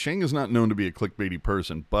 Shang is not known to be a clickbaity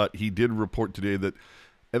person, but he did report today that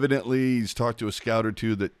evidently he's talked to a scout or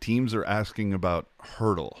two that teams are asking about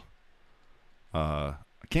Hurdle. I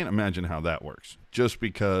can't imagine how that works. Just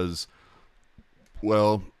because,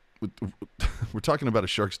 well, we're talking about a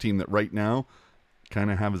Sharks team that right now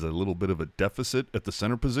kind of has a little bit of a deficit at the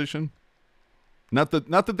center position. Not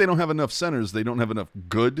that they don't have enough centers. They don't have enough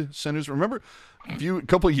good centers. Remember, a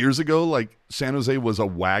couple of years ago, like San Jose was a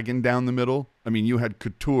wagon down the middle. I mean, you had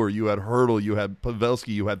Couture, you had Hurdle, you had Pavelski,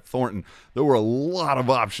 you had Thornton. There were a lot of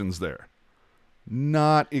options there.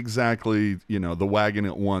 Not exactly, the wagon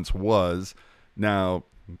it once was. Now,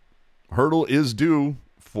 Hurdle is due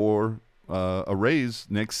for a raise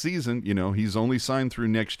next season. He's only signed through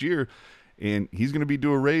next year, and he's going to be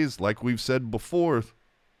due a raise, like we've said before.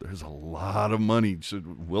 There's a lot of money. So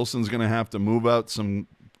Wilson's going to have to move out some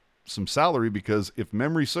salary because if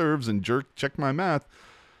memory serves, and check my math,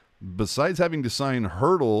 besides having to sign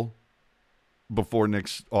Hurdle before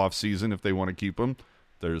next offseason if they want to keep him,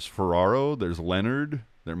 there's Ferraro, there's Leonard,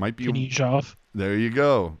 there might be Knizhov. There you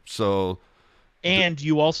go. So and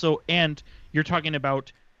you're talking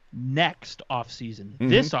about next offseason. Mm-hmm.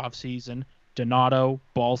 This offseason, Donato,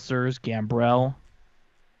 Balcers, Gambrell.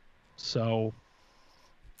 So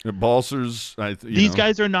Balcers, these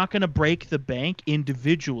guys are not going to break the bank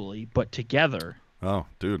individually, but together. Oh,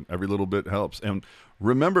 dude, every little bit helps. And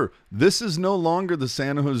remember, this is no longer the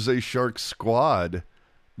San Jose Sharks squad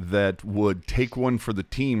that would take one for the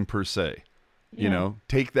team per se. Yeah.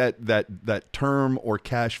 Take that term or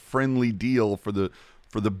cash friendly deal for the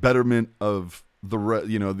betterment of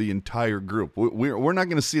the entire group. We're not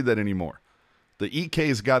going to see that anymore. The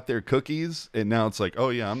EK's got their cookies, and now it's like, oh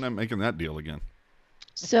yeah, I'm not making that deal again.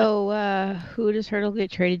 So, who does Hurdle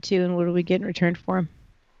get traded to, and what do we get in return for him?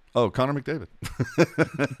 Oh, Connor McDavid.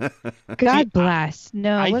 God bless.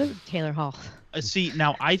 No, what is Taylor Hall? See,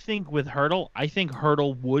 now I think with Hurdle,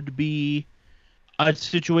 Hurdle would be a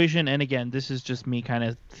situation, and again, this is just me kind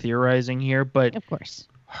of theorizing here, but of course,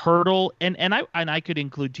 Hurdle and I could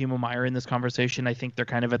include Timo Meier in this conversation. I think they're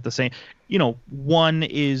kind of at the same. One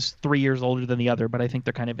is 3 years older than the other, but I think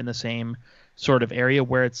they're kind of in the same sort of area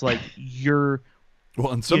where it's like you're.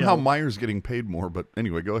 Well, and somehow Meier's getting paid more, but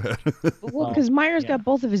anyway, go ahead. Well, because Meier's got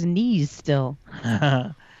both of his knees still.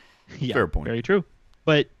 Yeah, fair point. Very true.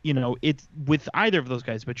 But it's with either of those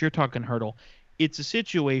guys. But you're talking Hurdle. It's a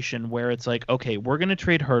situation where it's like, okay, we're going to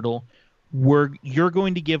trade Hurdle. You're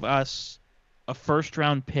going to give us a first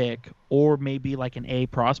round pick or maybe like an A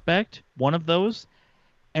prospect, one of those,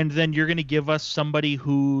 and then you're going to give us somebody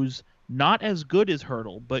who's not as good as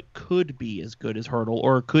Hurdle, but could be as good as Hurdle,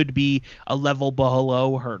 or could be a level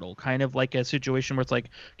below Hurdle, kind of like a situation where it's like,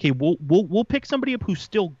 okay, we'll pick somebody up who's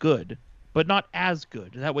still good, but not as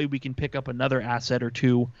good. That way we can pick up another asset or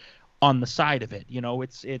two on the side of it.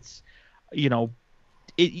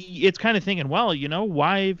 It's kind of thinking, well,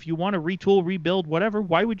 why, if you want to retool, rebuild, whatever,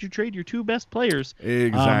 why would you trade your two best players?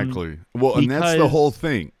 Exactly. Well, and that's the whole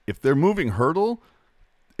thing. If they're moving Hurdle,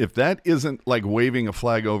 if that isn't like waving a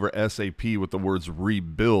flag over SAP with the words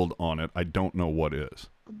rebuild on it, I don't know what is.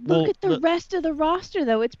 Look at the rest of the roster,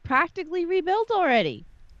 though. It's practically rebuilt already.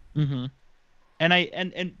 Mm-hmm.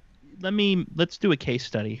 And let's do a case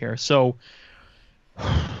study here. So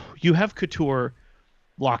you have Couture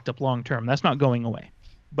locked up long term. That's not going away.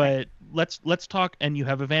 But let's talk. And you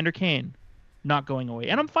have Evander Kane not going away.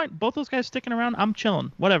 And I'm fine. Both those guys sticking around. I'm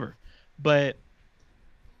chilling. Whatever. But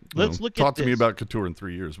let's look at this. Talk to me about Couture in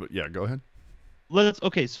 3 years. But yeah, go ahead.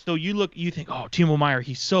 Okay, so you think, oh, Timo Meyer,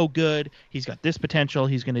 he's so good. He's got this potential.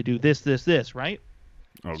 He's going to do this, right?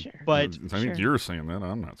 Oh, Sure. but I think you're saying that.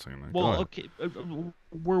 I'm not saying that. Well, okay,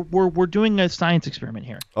 we're doing a science experiment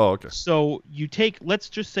here. Oh, okay. So let's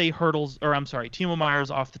just say Timo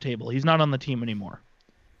Meyer's off the table. He's not on the team anymore.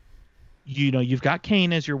 You've got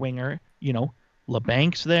Kane as your winger.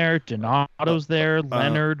 LeBank's there, Donato's there,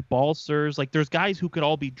 Leonard, Balsers. Like, there's guys who could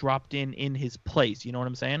all be dropped in his place. You know what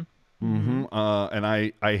I'm saying? Mm-hmm. And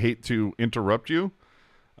I hate to interrupt you.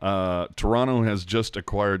 Toronto has just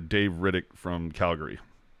acquired Dave Riddick from Calgary.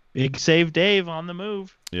 Big save Dave on the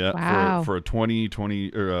move. Yeah, Wow. for a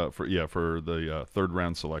 2020 or for the third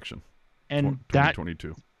round selection. And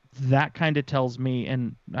 2022. that kind of tells me,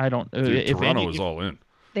 and I don't. Dude, Toronto is all in.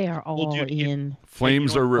 They are all in.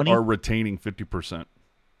 Flames you know what's funny? are retaining 50%.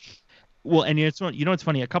 Well, and it's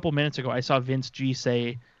funny. A couple minutes ago, I saw Vince G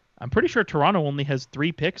say, "I'm pretty sure Toronto only has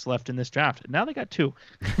 3 picks left in this draft." Now they got 2.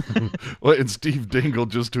 Well, and Steve Dingle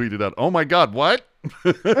just tweeted out, "Oh my God, what?"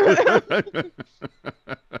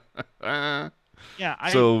 Yeah.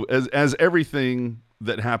 So as everything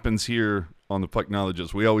that happens here on the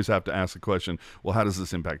Pucknologist, we always have to ask the question, well, how does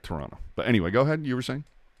this impact Toronto? But anyway, go ahead. You were saying?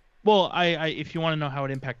 Well, if you want to know how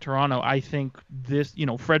it impacts Toronto, I think this,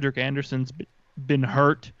 Frederik Andersen's been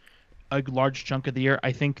hurt a large chunk of the year.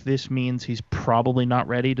 I think this means he's probably not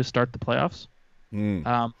ready to start the playoffs,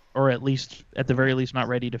 or at the very least, not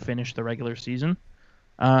ready to finish the regular season.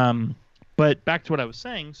 But back to what I was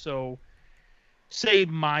saying. So, say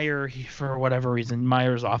Meyer, for whatever reason,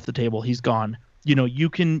 Meyer's off the table. He's gone. You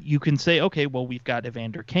can say, okay, well, we've got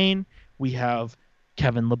Evander Kane. We have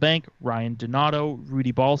Kevin LeBanc, Ryan Donato,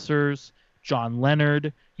 Rudy Balsers, John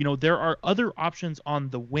Leonard. There are other options on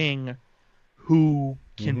the wing who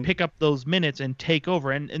can pick up those minutes and take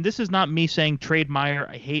over. And this is not me saying trade Meyer.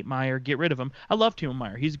 I hate Meyer. Get rid of him. I love Timo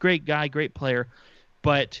Meyer. He's a great guy, great player.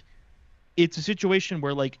 But it's a situation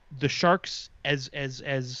where, like, the Sharks, as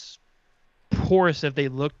porous as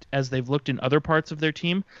they've looked in other parts of their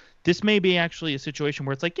team, this may be actually a situation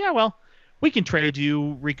where it's like, yeah, well, we can trade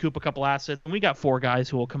you, recoup a couple assets, and we got 4 guys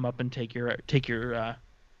who will come up and take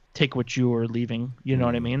what you are leaving. You know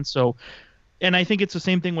what I mean? So, and I think it's the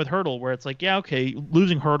same thing with Hurdle, where it's like, yeah, okay,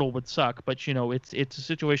 losing Hurdle would suck, but it's a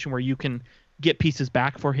situation where you can get pieces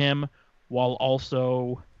back for him while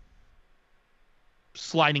also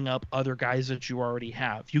sliding up other guys that you already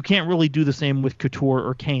have. You can't really do the same with Couture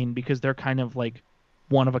or Kane because they're kind of like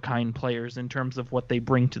one-of-a-kind players in terms of what they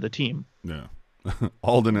bring to the team. Yeah.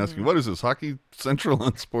 Alden asking, what is this, Hockey Central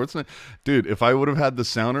on Sportsnet? Dude, if I would have had the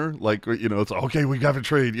sounder, like, it's okay, we got to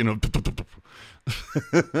trade, I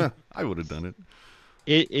would have done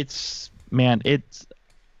it.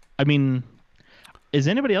 I mean, is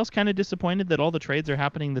anybody else kind of disappointed that all the trades are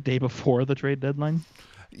happening the day before the trade deadline?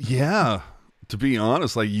 Yeah. To be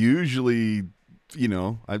honest, like, usually,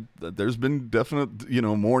 there's been definite,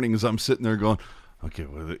 mornings I'm sitting there going, okay,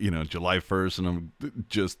 well, July 1st, and I'm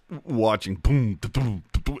just watching, boom, boom,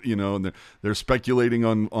 and they're speculating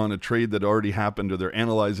on a trade that already happened, or they're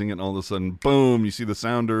analyzing it, and all of a sudden, boom, you see the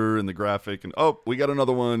sounder and the graphic, and oh, we got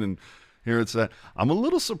another one, and here it's that. I'm a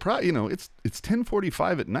little surprised, it's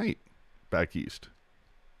 10:45 at night back east.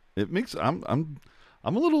 It makes I'm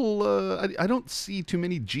a little I don't see too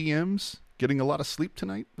many GMs getting a lot of sleep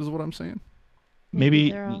tonight, is what I'm saying.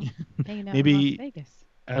 Maybe they're all hanging out maybe in Las Vegas.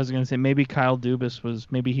 I was going to say maybe Kyle Dubas was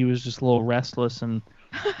just a little restless and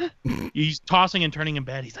He's tossing and turning in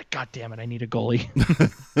bed. He's like, God damn it, I need a goalie.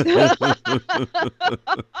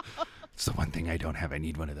 It's the one thing I don't have. I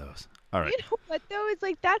need one of those. All right. You know what though? It's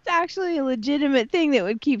like that's actually a legitimate thing that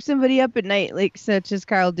would keep somebody up at night, like such as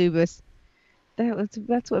Kyle Dubas.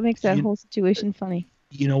 That's what makes that whole situation funny.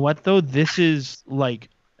 You know what though? This is like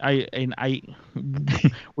I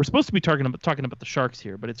we're supposed to be talking about the Sharks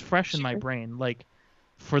here, but it's fresh in my brain. Like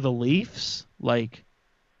for the Leafs, like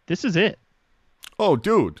this is it. Oh,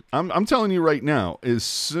 dude, I'm telling you right now, as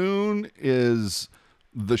soon as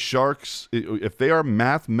the Sharks, if they are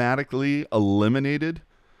mathematically eliminated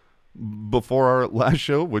before our last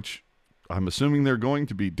show, which I'm assuming they're going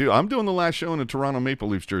to be, dude, I'm doing the last show in a Toronto Maple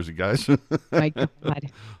Leafs jersey, guys. My God.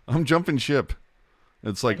 I'm jumping ship.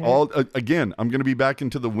 It's like again, I'm going to be back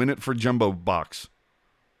into the win it for Jumbo box.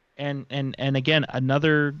 And again,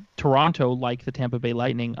 another Toronto, like the Tampa Bay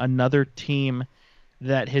Lightning, another team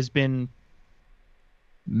that has been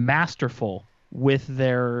masterful with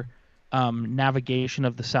their navigation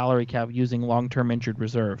of the salary cap using long-term injured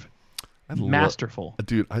reserve. Masterful.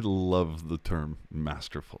 Dude, I love the term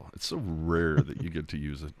masterful. It's so rare that you get to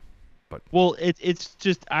use it. But well, it's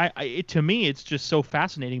just to me it's just so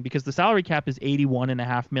fascinating because the salary cap is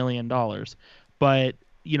 $81.5 million, but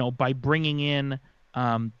by bringing in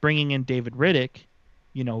David Riddick,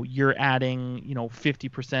 you're adding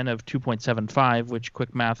 50% of 2.75, which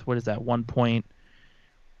quick math, what is that,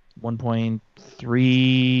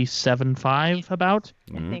 1.375 about?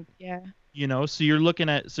 I think, yeah. So you're looking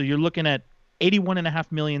at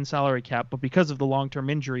 $81.5 million salary cap, but because of the long-term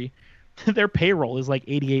injury, their payroll is like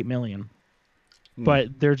 $88 million.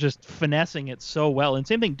 But they're just finessing it so well. And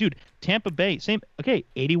same thing, dude, Tampa Bay,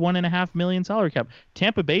 $81.5 million salary cap.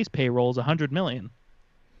 Tampa Bay's payroll is $100 million.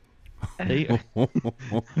 They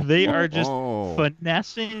are just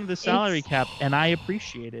finessing the salary cap, and I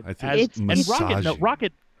appreciate it. I think and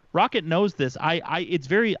Rocket knows this.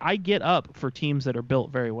 I get up for teams that are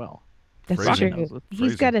built very well. That's Phrasing. true.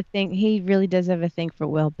 He's got a thing. He really does have a thing for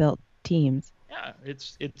well-built teams. Yeah,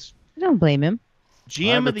 it's I don't blame him.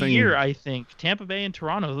 GM of the year, I think. Tampa Bay and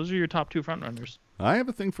Toronto, those are your top two frontrunners. I have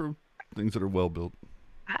a thing for things that are well built.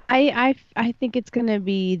 I think it's going to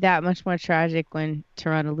be that much more tragic when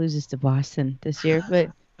Toronto loses to Boston this year, but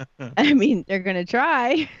I mean, they're going to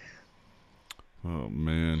try. Oh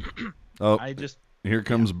man. Oh, here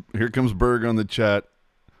comes Berg on the chat.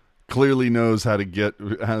 Clearly knows how to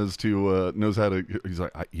he's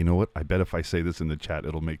like, you know what? I bet if I say this in the chat,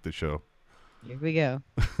 it'll make the show. Here we go.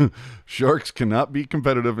 Sharks cannot be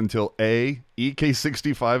competitive until A,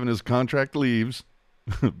 EK65 and his contract leaves.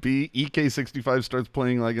 B, EK65 starts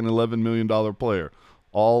playing like an $11 million player.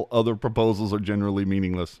 All other proposals are generally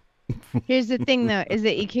meaningless. Here's the thing, though, is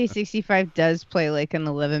that EK65 does play like an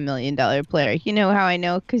 $11 million player. You know how I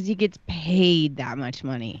know? Because he gets paid that much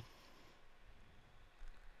money.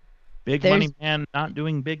 Big money man not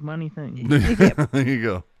doing big money things. There you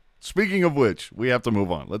go. Speaking of which, we have to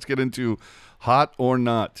move on. Let's get into hot or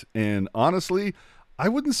not. And honestly, I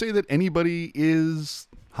wouldn't say that anybody is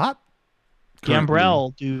hot.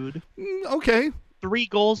 Gambrell, dude. Okay. 3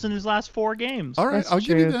 goals in his last 4 games. All right, That's I'll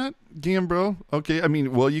true. give you that, Gambrell. Okay, I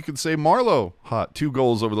mean, well, you could say Marlowe hot. 2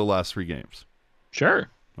 goals over the last 3 games.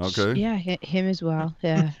 Sure. Okay. Yeah, him as well.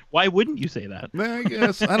 Yeah. Why wouldn't you say that? I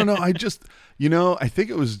guess I don't know. I just, I think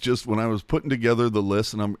it was just when I was putting together the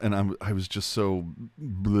list, I was just so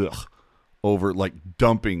over like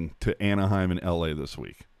dumping to Anaheim and LA this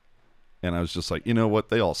week, and I was just like, you know what,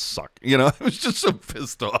 they all suck. I was just so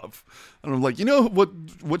pissed off, and I'm like,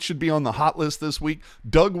 what should be on the hot list this week?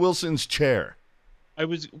 Doug Wilson's chair.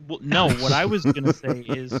 What I was gonna say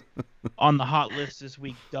is on the hot list this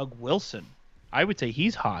week, Doug Wilson. I would say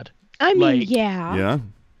he's hot. I mean, yeah.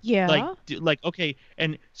 Like okay,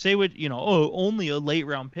 and say what only a late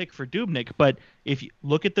round pick for Dubnyk, but if you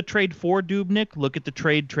look at the trade for Dubnyk, look at the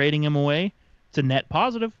trade trading him away, it's a net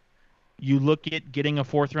positive. You look at getting a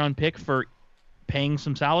 4th round pick for paying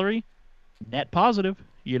some salary, net positive.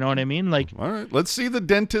 You know what I mean? Like, all right, let's see the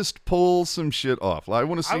dentist pull some shit off. I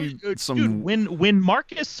want to see some. Dude, when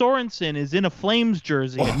Marcus Sorensen is in a Flames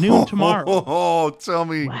jersey at noon tomorrow. Tell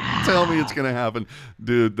me it's gonna happen,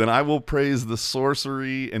 dude. Then I will praise the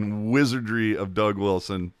sorcery and wizardry of Doug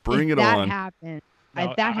Wilson. Bring it on.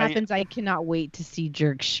 If that happens, I cannot wait to see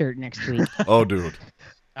Jerk's shirt next week. Oh, dude.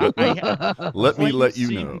 Let me let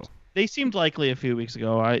you know. They seemed likely a few weeks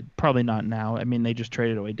ago. Probably not now. I mean, they just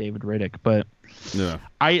traded away David Riddick, but yeah.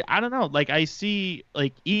 I don't know. Like I see,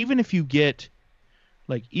 like even if you get a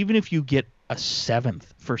 7th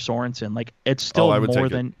for Sorensen, like it's still more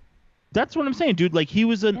than. That's what I'm saying, dude. Like he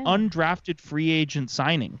was an undrafted free agent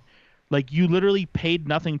signing. Like, you literally paid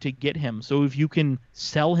nothing to get him. So if you can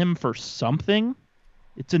sell him for something,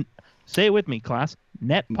 it's an, say it with me, class,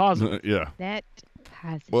 net positive. Yeah. That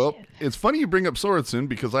positive. Well, it's funny you bring up Sorensen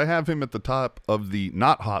because I have him at the top of the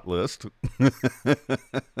not hot list.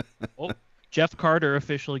 Oh, Jeff Carter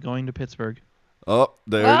officially going to Pittsburgh. Oh,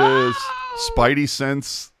 there it is. Spidey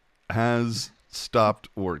sense has stopped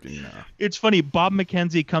working now. It's funny. Bob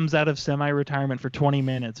McKenzie comes out of semi-retirement for 20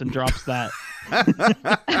 minutes and drops that.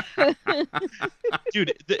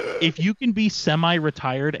 Dude, if you can be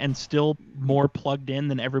semi-retired and still more plugged in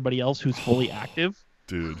than everybody else who's fully active.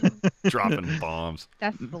 Dude, dropping bombs.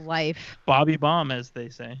 That's the life. Bobby Bomb, as they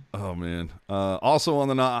say. Oh, man. Also on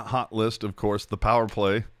the not hot list, of course, the power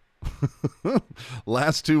play.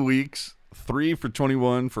 Last 2 weeks, 3 for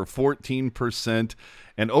 21 for 14%.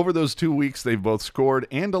 And over those 2 weeks, they've both scored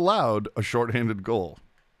and allowed a shorthanded goal.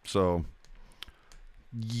 So,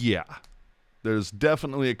 yeah. There's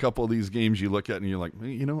definitely a couple of these games you look at and you're like,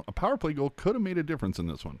 you know, a power play goal could have made a difference in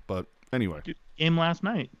this one. But anyway. Dude, game last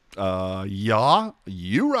night. Yeah,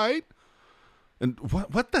 you right. And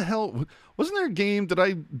what the hell? Wasn't there a game, did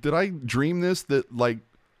I dream this, that, like,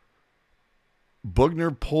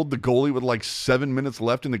 Bugner pulled the goalie with like 7 minutes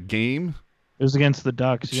left in the game? It was against the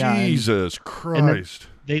Ducks. Yeah, Jesus Christ.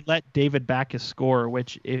 They let David Backes score,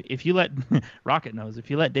 which if you let Rocket knows,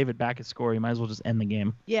 if you let David Backes score, you might as well just end the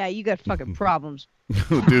game. Yeah, you got fucking problems.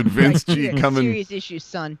 Dude, Vince G You got coming. serious issues,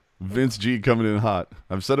 son. Vince G coming in hot.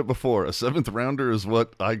 I've said it before. A seventh rounder is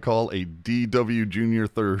what I call a DW Junior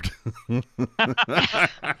third.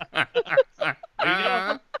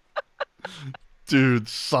 Dude,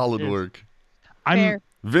 solid work. Fair.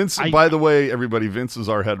 Vince, by the way, everybody, Vince is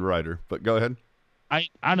our head writer. But go ahead. I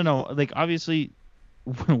don't know. Like, obviously,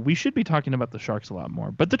 we should be talking about the Sharks a lot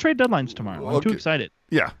more. But the trade deadline's tomorrow. I'm too excited.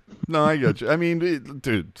 Yeah. No, I got you. I mean,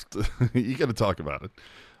 dude, you got to talk about it.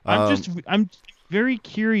 I'm very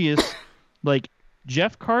curious. Like,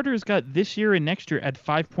 Jeff Carter's got this year and next year at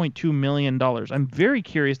 $5.2 million. I'm very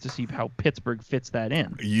curious to see how Pittsburgh fits that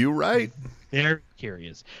in. You right. Very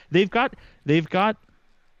curious. They've got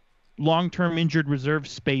long-term injured reserve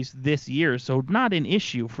space this year, so not an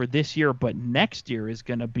issue for this year, but next year is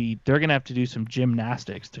going to be, they're going to have to do some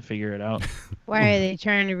gymnastics to figure it out. Why are they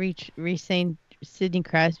trying to re-sign Sidney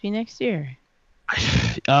Crosby next year?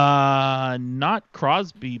 Not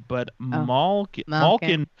Crosby, but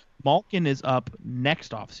Malkin is up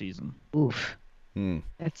next offseason. Oof. Hmm.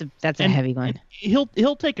 That's a heavy one.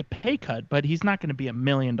 He'll take a pay cut, but he's not going to be $1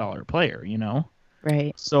 million player, you know?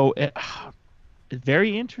 Right. So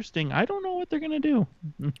very interesting. I don't know what they're going to do.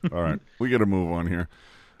 All right. We got to move on here.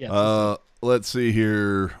 Yes. Let's see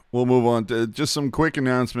here. We'll move on to just some quick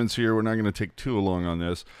announcements here. We're not going to take too long on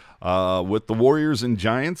this. With the Warriors and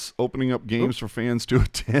Giants opening up games for fans to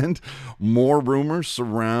attend, more rumors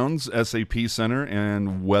surrounds SAP Center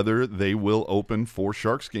and whether they will open for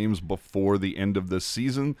Sharks games before the end of this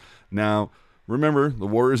season. Now, remember, the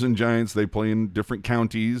Warriors and Giants, they play in different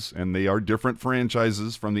counties, and they are different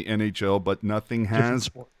franchises from the NHL, but nothing has...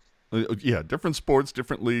 different sports,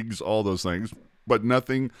 different leagues, all those things. But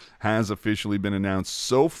nothing has officially been announced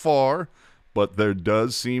so far. But there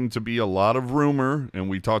does seem to be a lot of rumor, and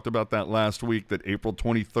we talked about that last week, that April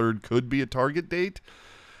 23rd could be a target date.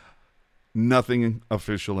 Nothing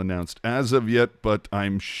official announced as of yet, but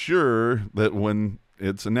I'm sure that when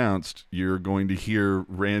it's announced, you're going to hear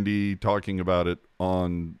Randy talking about it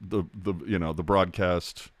on the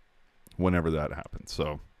broadcast whenever that happens.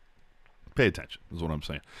 So pay attention is what I'm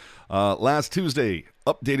saying. Last Tuesday,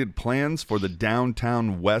 updated plans for the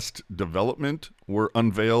Downtown West development were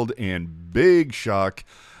unveiled, and big shock,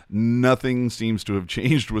 nothing seems to have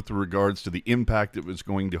changed with regards to the impact it was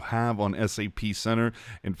going to have on SAP Center.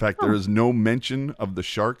 In fact, there is no mention of the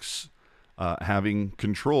Sharks having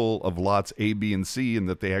control of lots A, B, and C, and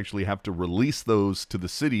that they actually have to release those to the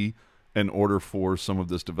city in order for some of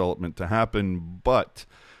this development to happen. But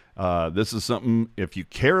this is something, if you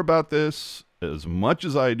care about this as much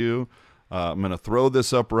as I do, I'm going to throw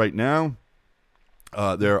this up right now.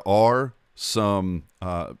 There are some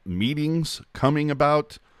meetings coming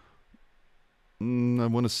about. I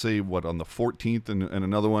want to say on the 14th and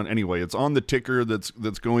another one. Anyway, it's on the ticker that's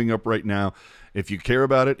going up right now. If you care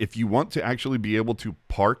about it, if you want to actually be able to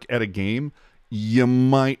park at a game, you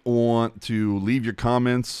might want to leave your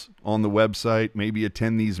comments on the website, maybe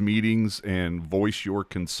attend these meetings and voice your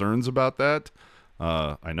concerns about that.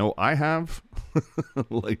 I know I have.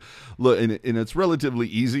 Look, and it's relatively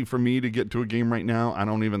easy for me to get to a game right now. I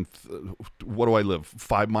don't even. What do I live?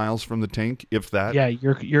 5 miles from the tank, if that. Yeah,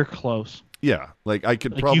 you're close. Yeah, like I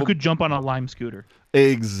could like probably. You could jump on a Lime scooter.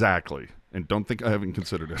 Exactly. and don't think I haven't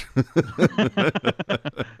considered it.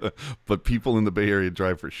 But people in the Bay Area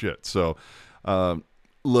drive for shit. So,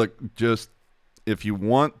 look, just if you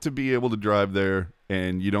want to be able to drive there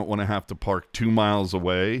and you don't want to have to park 2 miles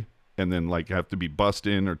away and then like have to be bussed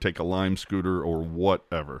in or take a Lime scooter or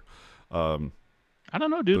whatever. I don't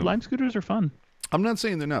know, dude. Lime scooters are fun. I'm not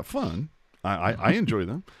saying they're not fun. I enjoy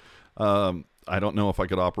them. I don't know if I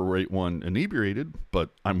could operate one inebriated, but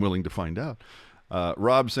I'm willing to find out.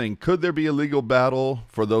 Rob saying, could there be a legal battle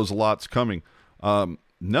for those lots coming?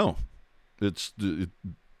 No. It's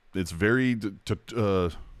very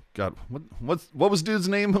God. What was dude's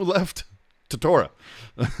name who left? Totora.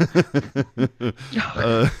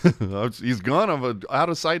 He's gone. I'm out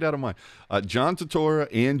of sight, out of mind. John Totora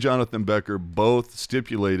and Jonathan Becker both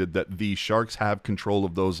stipulated that the Sharks have control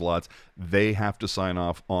of those lots. They have to sign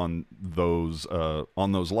off on those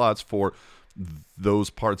lots for those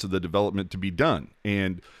parts of the development to be done.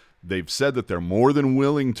 And they've said that they're more than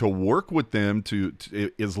willing to work with them to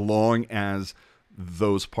as long as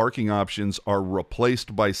those parking options are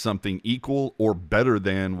replaced by something equal or better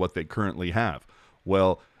than what they currently have.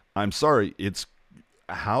 Well, I'm sorry, it's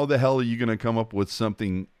how the hell are you going to come up with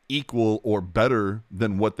something equal or better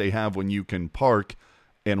than what they have when you can park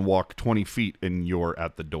and walk 20 feet and you're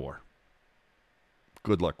at the door?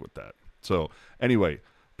 Good luck with that. So anyway,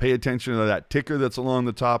 pay attention to that ticker that's along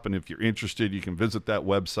the top, and if you're interested, you can visit that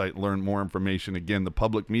website, learn more information. Again, the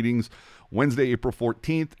public meetings, Wednesday, April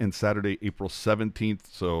 14th, and Saturday, April 17th,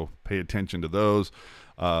 so pay attention to those.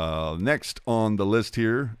 Next on the list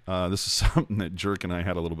here, this is something that Jerk and I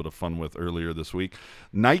had a little bit of fun with earlier this week.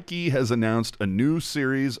 Nike has announced a new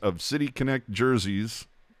series of City Connect jerseys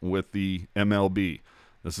with the MLB.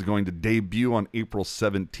 This is going to debut on April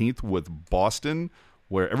 17th with Boston,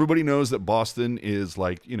 where everybody knows that Boston is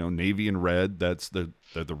like, navy and red. They're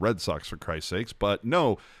the Red Sox, for Christ's sakes. But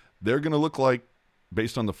no, they're going to look like,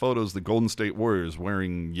 based on the photos, the Golden State Warriors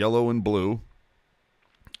wearing yellow and blue.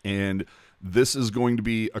 And this is going to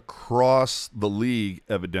be across the league,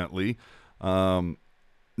 evidently. Now,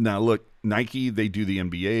 look, Nike, they do the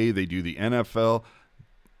NBA, they do the NFL.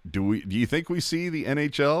 Do you think we see the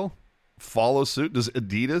NHL follow suit? Does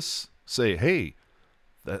Adidas say, hey,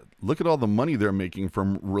 look at all the money they're making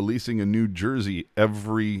from releasing a new jersey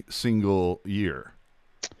every single year?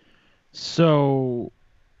 So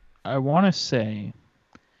I want to say,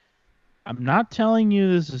 I'm not telling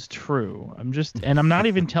you this is true. I'm not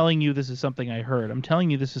even telling you this is something I heard. I'm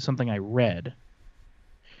telling you this is something I read.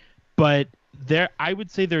 But I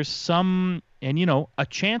would say there's some, and a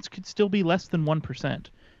chance could still be less than 1%.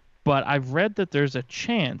 But I've read that there's a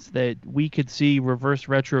chance that we could see reverse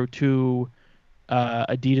retro 2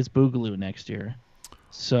 Adidas Boogaloo next year.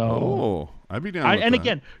 So I'd be down with and that.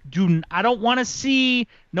 again, I don't want to see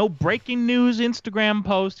no breaking news Instagram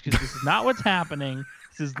post, because this is not what's happening.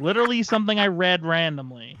 This is literally something I read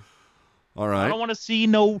randomly. All right. I don't want to see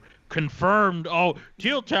no confirmed,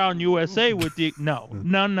 Teal Town USA with the no.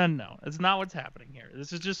 That's not what's happening here.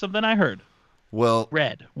 This is just something I heard. Well,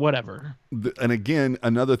 read, whatever. And again,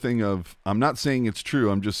 another thing I'm not saying it's true,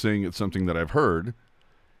 I'm just saying it's something that I've heard,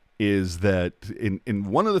 is that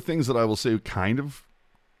in one of the things that I will say kind of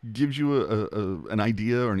gives you an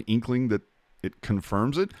idea or an inkling that it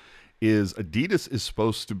confirms it, is Adidas is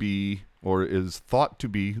supposed to be, or is thought to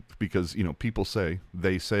be, because people say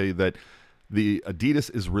that the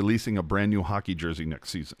Adidas is releasing a brand new hockey jersey next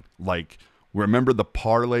season. Like, remember the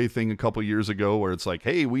parlay thing a couple years ago where it's like,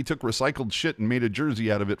 hey, we took recycled shit and made a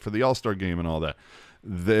jersey out of it for the All-Star game and all that?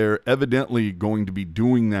 They're evidently going to be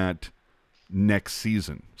doing that next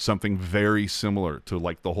season. Something very similar to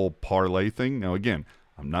like the whole parlay thing. Now, again,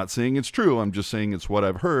 I'm not saying it's true. I'm just saying it's what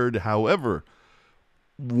I've heard. However,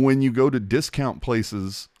 when you go to discount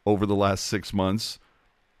places over the last 6 months,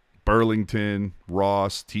 Burlington,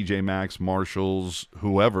 Ross, TJ Maxx, Marshalls,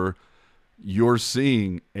 whoever, you're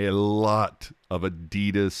seeing a lot of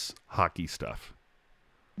Adidas hockey stuff.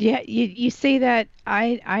 Yeah, you say that.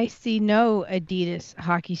 I see no Adidas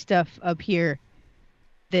hockey stuff up here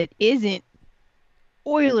that isn't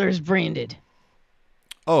Oilers branded.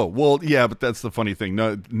 Oh, well, yeah, but that's the funny thing.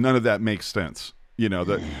 No, none of that makes sense.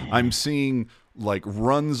 That I'm seeing like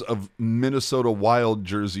runs of Minnesota Wild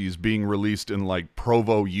jerseys being released in like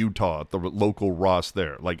Provo, Utah, at the local Ross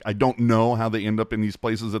there. Like, I don't know how they end up in these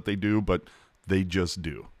places that they do, but they just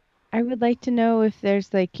do. I would like to know if there's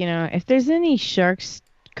if there's any Sharks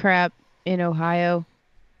crap in Ohio,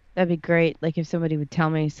 that'd be great. Like, if somebody would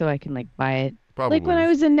tell me so I can like buy it. Probably. Like when I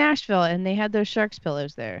was in Nashville and they had those Sharks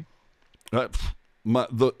pillows there.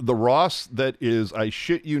 The Ross that is, I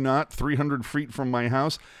shit you not, 300 feet from my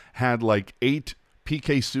house had like 8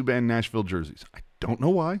 PK Subban Nashville jerseys. I don't know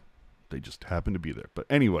why. They just happen to be there. But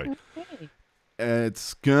anyway, Okay.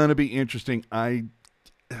 it's gonna be interesting. I'm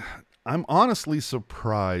honestly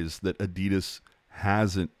surprised that Adidas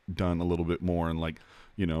hasn't done a little bit more. And like,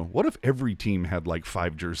 what if every team had like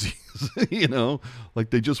 5 jerseys?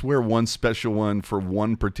 Like they just wear one special one for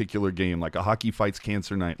one particular game, like a Hockey Fights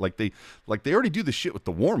Cancer Night. Like they already do the shit with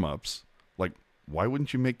the warm ups. Like, why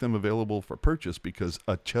wouldn't you make them available for purchase? Because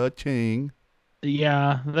a cha-ching.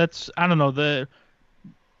 Yeah, I don't know.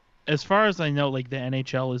 As far as I know, like the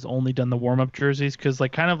NHL has only done the warm-up jerseys because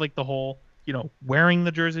like kind of like the whole, wearing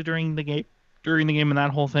the jersey during the game and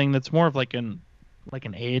that whole thing, that's more of like an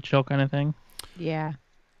AHL kind of thing. Yeah.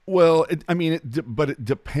 Well, but it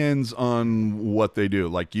depends on what they do.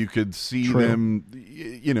 Like you could see True. them,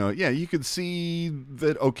 you could see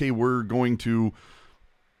that, okay, we're going to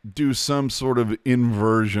do some sort of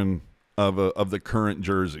inversion of the current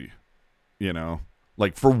jersey,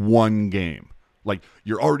 like for one game. Like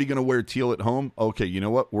you're already going to wear teal at home. Okay, you know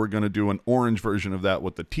what? We're going to do an orange version of that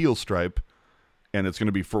with the teal stripe. And it's going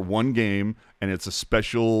to be for one game, and it's a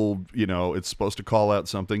special, it's supposed to call out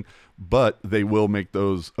something, but they will make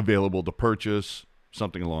those available to purchase,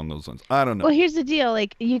 something along those lines. I don't know. Well, here's the deal.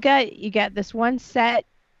 Like you got this one set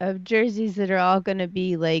of jerseys that are all going to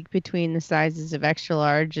be like between the sizes of extra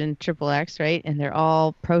large and triple X, right? And they're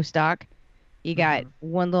all pro stock. You got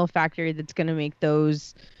one little factory that's going to make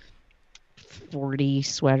those 40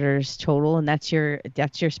 sweaters total, and that's your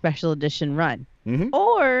special edition run. Mm-hmm.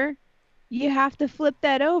 Or you have to flip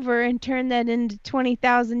that over and turn that into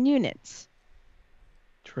 20,000 units.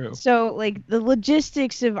 True. So like the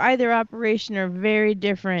logistics of either operation are very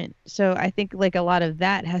different. So I think like a lot of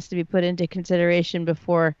that has to be put into consideration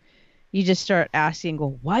before you just start asking,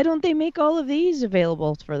 well, why don't they make all of these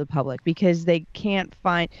available for the public? Because they can't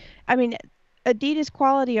find, Adidas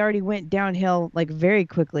quality already went downhill like very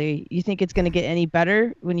quickly. You think it's going to get any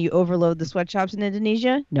better when you overload the sweatshops in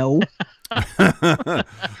Indonesia? No.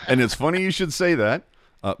 And it's funny you should say that.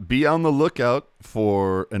 Be on the lookout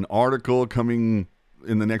for an article coming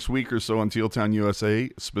in the next week or so on Tealtown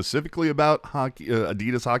USA, specifically about hockey,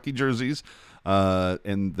 Adidas hockey jerseys.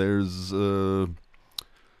 And there's,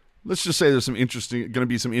 let's just say there's going to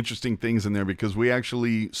be some interesting things in there because we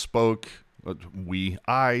actually spoke.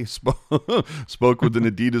 I spoke with an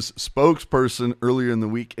Adidas spokesperson earlier in the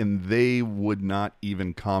week, and they would not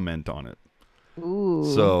even comment on it.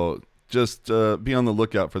 Ooh. So just be on the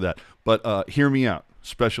lookout for that. But hear me out.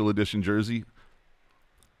 Special edition jersey.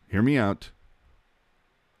 Hear me out.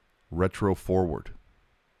 Retro forward.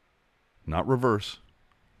 Not reverse.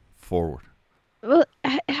 Forward. Well,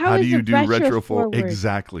 how do is you it do retro forward?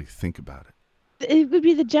 Exactly. Think about it. It would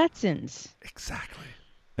be the Jetsons. Exactly.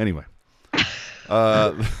 Anyway.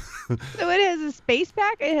 So it has a space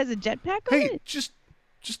pack? It has a jetpack on it? Just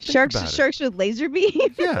think about it. Sharks with laser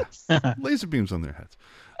beams? Yeah, laser beams on their heads.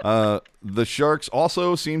 The Sharks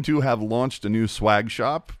also seem to have launched a new swag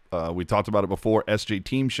shop. We talked about it before.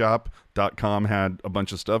 SJTeamShop.com had a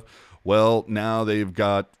bunch of stuff. Well, now they've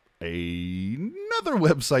got another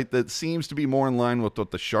website that seems to be more in line with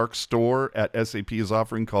what the Shark store at SAP is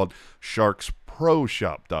offering, called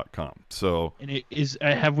SharksProShop.com. So, and it is.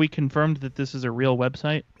 Have we confirmed that this is a real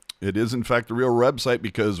website? It is, in fact, a real website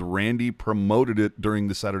because Randy promoted it during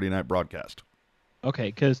the Saturday night broadcast. Okay,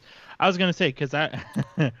 because I was gonna say, because I've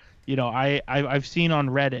seen on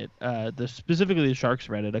Reddit, specifically the Sharks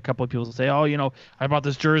Reddit, a couple of people say, oh, I bought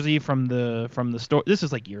this jersey from the store. This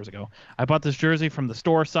is like years ago. I bought this jersey from the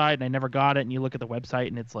store side and I never got it. And you look at the website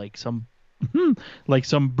and it's like some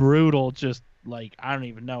brutal, just like, I don't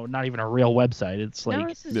even know, not even a real website. It's like, no,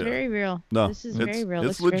 this is very real. No, this is very real.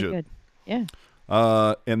 It's Looks legit. very good. Yeah.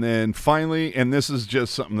 And then finally, and this is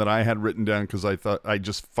just something that I had written down because I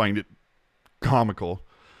just find it comical.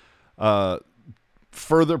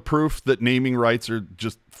 Further proof that naming rights are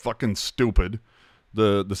just fucking stupid.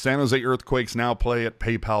 The San Jose Earthquakes now play at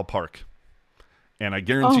PayPal Park. And I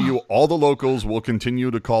guarantee you all the locals will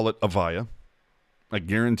continue to call it Avaya. I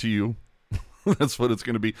guarantee you that's what it's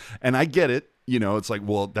going to be. And I get it. It's like,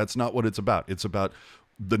 well, that's not what it's about. It's about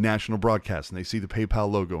the national broadcast and they see the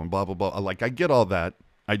PayPal logo and blah, blah, blah. Like, I get all that.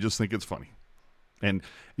 I just think it's funny. And,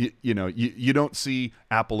 you don't see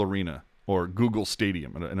Apple Arena or Google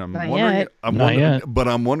Stadium. And I'm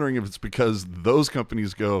wondering if it's because those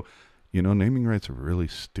companies go, naming rights are really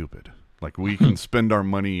stupid. Like, we can spend our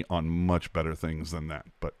money on much better things than that.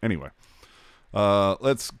 But anyway,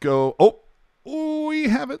 let's go. Oh, we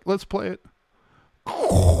have it. Let's play it.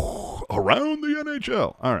 Around the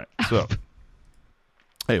NHL. All right. So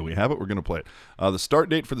Hey, we have it. We're going to play it. The start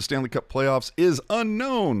date for the Stanley Cup playoffs is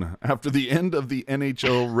unknown after the end of the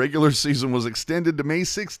NHL regular season was extended to May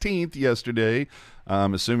 16th yesterday.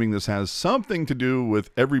 I'm assuming this has something to do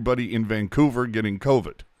with everybody in Vancouver getting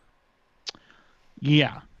COVID.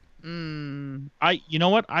 Yeah. You know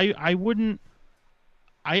what? I wouldn't.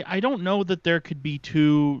 I don't know that there could be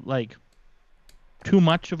too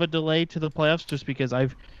much of a delay to the playoffs, just because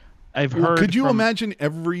I've heard. Could you from- imagine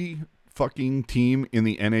every fucking team in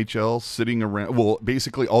the NHL sitting around? Well,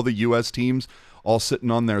 basically all the U.S. teams all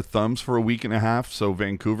sitting on their thumbs for a week and a half, so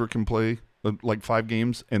Vancouver can play like 5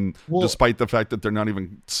 games, and despite the fact that they're not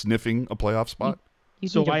even sniffing a playoff spot. You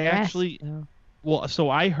So need to I rest, actually- though. Well,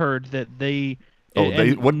 so I heard that they.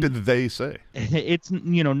 What did they say? It's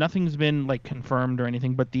nothing's been confirmed or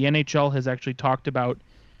anything, but the NHL has actually talked about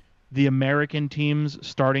the American teams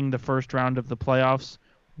starting the first round of the playoffs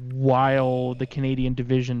while the Canadian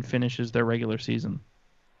division finishes their regular season.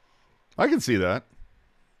 I can see that.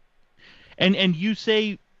 And you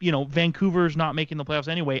say, Vancouver's not making the playoffs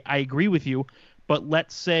anyway. I agree with you, but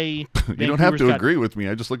let's say You don't have to agree with me.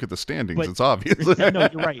 I just look at the standings. But- It's obvious. No,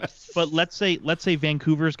 you're right. But let's say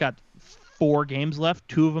Vancouver's got 4 games left.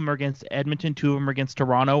 2 of them are against Edmonton, 2 of them are against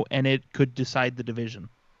Toronto, and it could decide the division.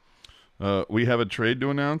 We have a trade to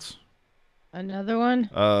announce. Another one?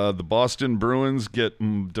 The Boston Bruins get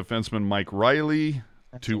defenseman Mike Riley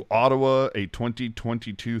to Ottawa, a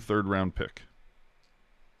 2022 third-round pick.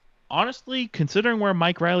 Honestly, considering where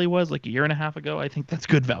Mike Riley was a year and a half ago, I think that's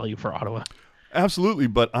good value for Ottawa. Absolutely,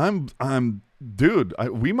 but dude,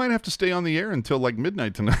 we might have to stay on the air until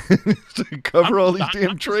midnight tonight to cover all these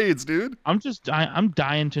damn trades, dude. I'm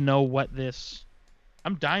dying to know what this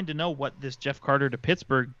Jeff Carter to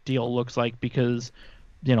Pittsburgh deal looks like, because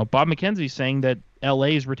Bob McKenzie's saying that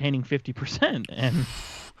LA is retaining 50%, and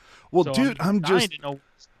well, so dude, I'm dying just to know what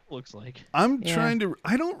this looks like. I'm trying to.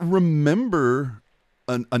 I don't remember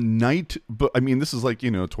a night, but I mean, this is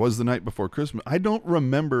 'twas the night before Christmas. I don't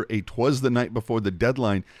remember a 'twas the night before the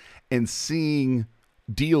deadline and seeing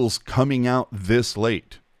deals coming out this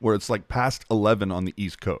late, where it's past 11 on the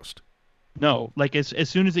East Coast. No, as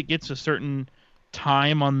soon as it gets a certain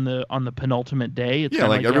time on the penultimate day, it's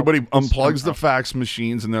everybody unplugs the it's fax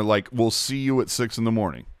machines and they're like, "We'll see you at 6 in the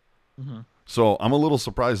morning." Mm-hmm. So I'm a little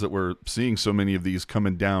surprised that we're seeing so many of these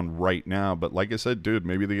coming down right now. But like I said, dude,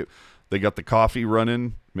 maybe they got the coffee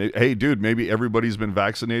running. Hey, dude, maybe everybody's been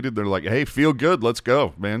vaccinated. They're like, "Hey, feel good. Let's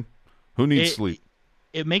go, man. Who needs sleep?"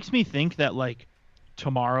 It makes me think that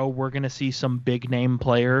tomorrow we're gonna see some big name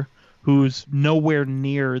player who's nowhere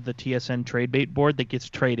near the TSN trade bait board that gets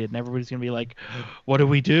traded, and everybody's gonna be like, "What do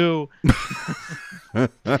we do?"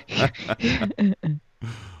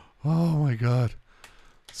 Oh my God.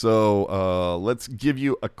 So let's give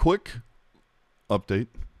you a quick update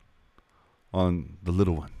on the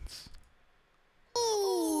little ones.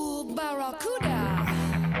 Ooh, Barracuda.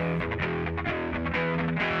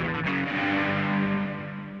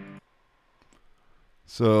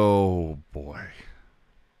 So, boy,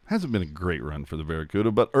 hasn't been a great run for the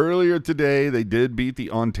Barracuda, but earlier today they did beat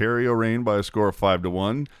the Ontario Reign by a score of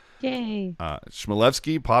 5-1. Yay.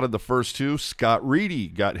 Chmielewski potted the first 2. Scott Reedy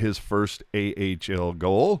got his first AHL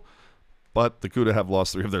goal, but the Cuda have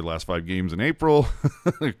lost 3 of their last 5 games in April.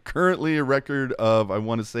 Currently a record of, I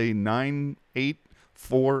want to say,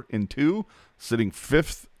 9-8-4-2, sitting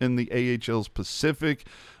 5th in the AHL's Pacific.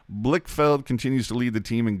 Blickfeld continues to lead the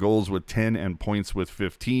team in goals with 10 and points with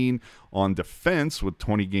 15. On defense, with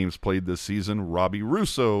 20 games played this season, Robbie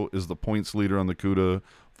Russo is the points leader on the Cuda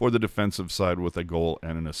for the defensive side with a goal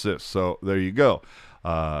and an assist. So there you go.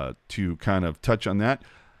 To kind of touch on that,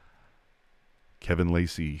 Kevin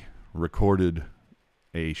Lacey recorded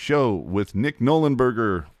a show with Nick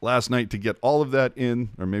Nolenberger last night to get all of that in,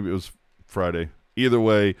 or maybe it was Friday. Either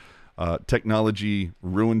way, technology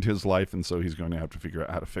ruined his life, and so he's going to have to figure out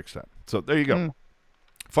how to fix that. So there you go.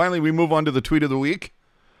 Finally, we move on to the tweet of the week.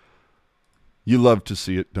 You love to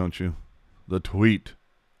see it, don't you? The tweet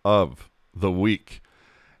of the week.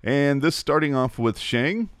 And this starting off with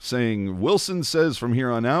Shang saying, Wilson says from here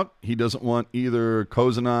on out he doesn't want either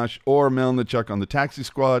Kozanash or Melnichuk on the taxi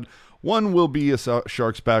squad. One will be a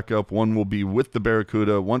Sharks backup. One will be with the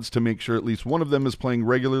Barracuda. Wants to make sure at least one of them is playing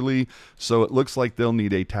regularly, so it looks like they'll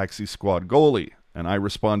need a taxi squad goalie. And I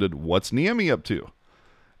responded, what's Niemi up to?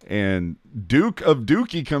 And Duke of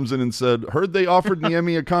Dookie comes in and said, heard they offered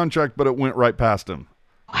Niemi a contract, but it went right past him.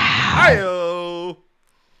 Wow. Hi-oh!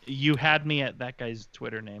 You had me at that guy's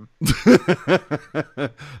Twitter name.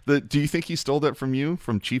 Do you think he stole that from you,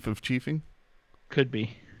 from Chief of Chiefing? Could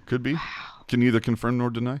be. Could be. Can neither confirm nor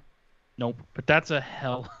deny? Nope. But that is a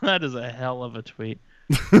hell of a tweet.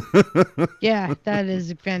 Yeah, that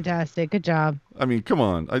is fantastic. Good job. I mean, come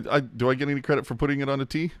on. Do I get any credit for putting it on a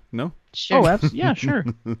tee? No. Sure. Oh, yeah, sure.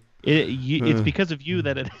 It's because of you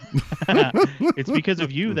that it. It's because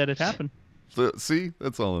of you that it happened. So, see,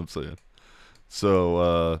 that's all I'm saying.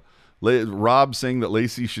 So, Rob saying that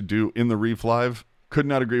Lacey should do In the Reef live. Could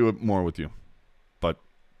not agree more with you, but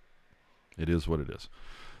it is what it is.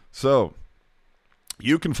 So,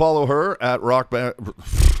 you can follow her at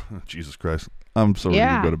Jesus Christ. I'm so ready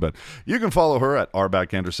to go to bed. You can follow her at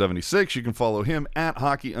rbackhander76. You can follow him at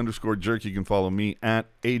hockey_jerk. You can follow me at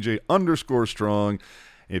AJ_strong.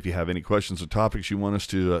 If you have any questions or topics you want us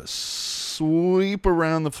to sweep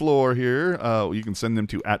around the floor here, you can send them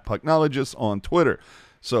to @pucknologist on Twitter.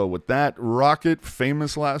 So with that, Rocket,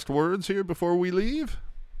 famous last words here before we leave?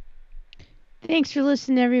 Thanks for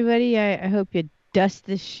listening, everybody. I hope you dust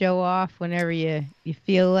this show off whenever you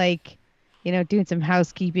feel like, doing some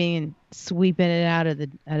housekeeping and sweeping it out of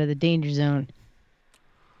the danger zone.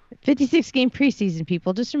 56 game preseason,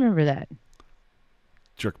 people. Just remember that.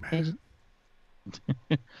 Jerk man.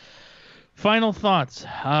 Final thoughts.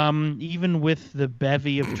 Even with the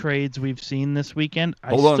bevy of trades we've seen this weekend, I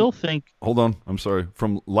Hold on. still think. Hold on. I'm sorry.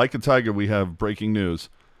 From Like a Tiger, we have breaking news.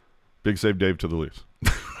 Big save Dave to the Leafs.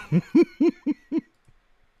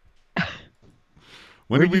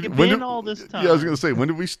 Where did you been all this time? Yeah, I was going to say, when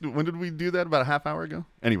did we do that? About a half hour ago?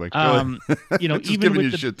 Anyway, go ahead. Just even giving with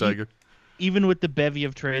you the shit, Tiger. Even with the bevy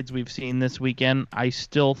of trades we've seen this weekend, I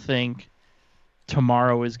still think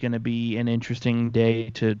tomorrow is going to be an interesting day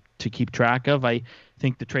to keep track of. I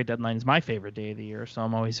think the trade deadline is my favorite day of the year, so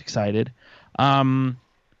I'm always excited. The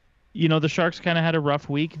Sharks kind of had a rough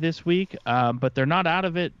week this week, but they're not out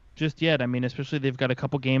of it just yet. I mean, especially they've got a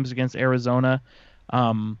couple games against Arizona,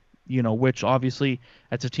 which obviously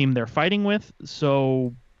that's a team they're fighting with,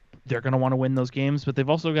 so they're going to want to win those games. But they've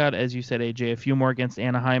also got, as you said, AJ, a few more against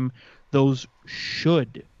Anaheim. Those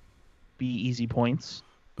should be easy points,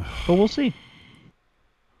 but we'll see.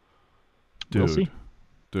 Dude,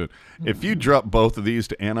 if you drop both of these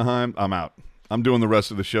to Anaheim, I'm out. I'm doing the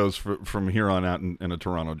rest of the shows from here on out in a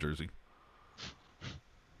Toronto jersey.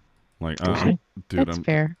 Like, dude, That's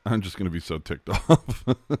fair. I'm just going to be so ticked off.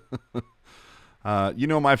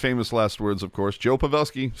 My famous last words, of course. Joe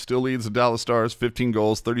Pavelski still leads the Dallas Stars, 15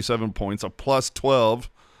 goals, 37 points, a plus 12.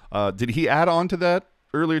 Did he add on to that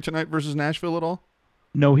earlier tonight versus Nashville at all?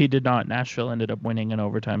 No, he did not. Nashville ended up winning in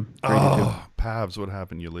overtime. Pavs, what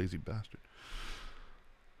happened, you lazy bastard?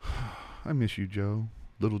 I miss you, Joe.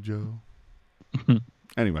 Little Joe.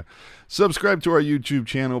 Anyway, subscribe to our YouTube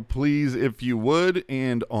channel, please, if you would,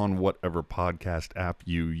 and on whatever podcast app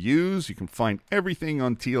you use. You can find everything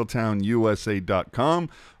on tealtownusa.com.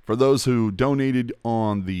 For those who donated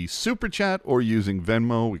on the Super Chat or using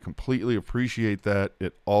Venmo, we completely appreciate that.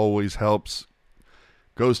 It always helps.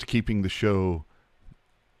 Goes to keeping the show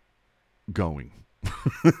going.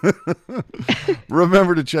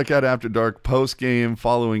 Remember to check out After Dark post game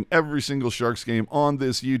following every single Sharks game on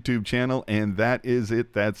this YouTube channel, and that is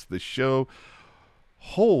it. That's the show.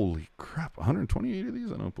 Holy crap, 128 of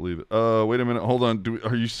these? I don't believe it. Wait a minute, hold on.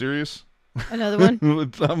 Are you serious? Another one?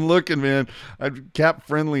 I'm looking, man. Cap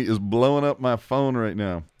Friendly is blowing up my phone right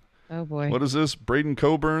now. Oh boy. What is this? Braden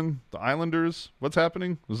Coburn, the Islanders? What's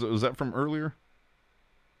happening? Was that from earlier?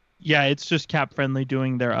 Yeah, it's just Cap Friendly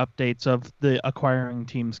doing their updates of the acquiring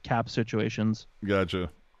teams' cap situations.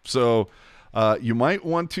 Gotcha. So you might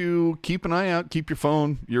want to keep an eye out, keep your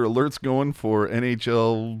alerts going for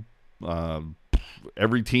NHL,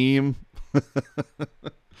 every team,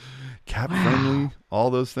 Cap Friendly,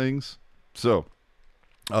 all those things. So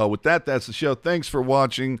with that, that's the show. Thanks for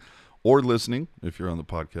watching or listening if you're on the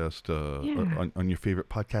podcast, on your favorite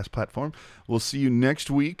podcast platform. We'll see you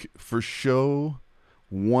next week for show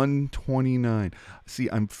 129. See,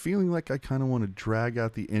 I'm feeling like I kind of want to drag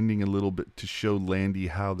out the ending a little bit to show Landy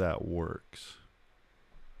how that works.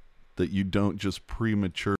 That you don't just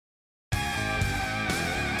premature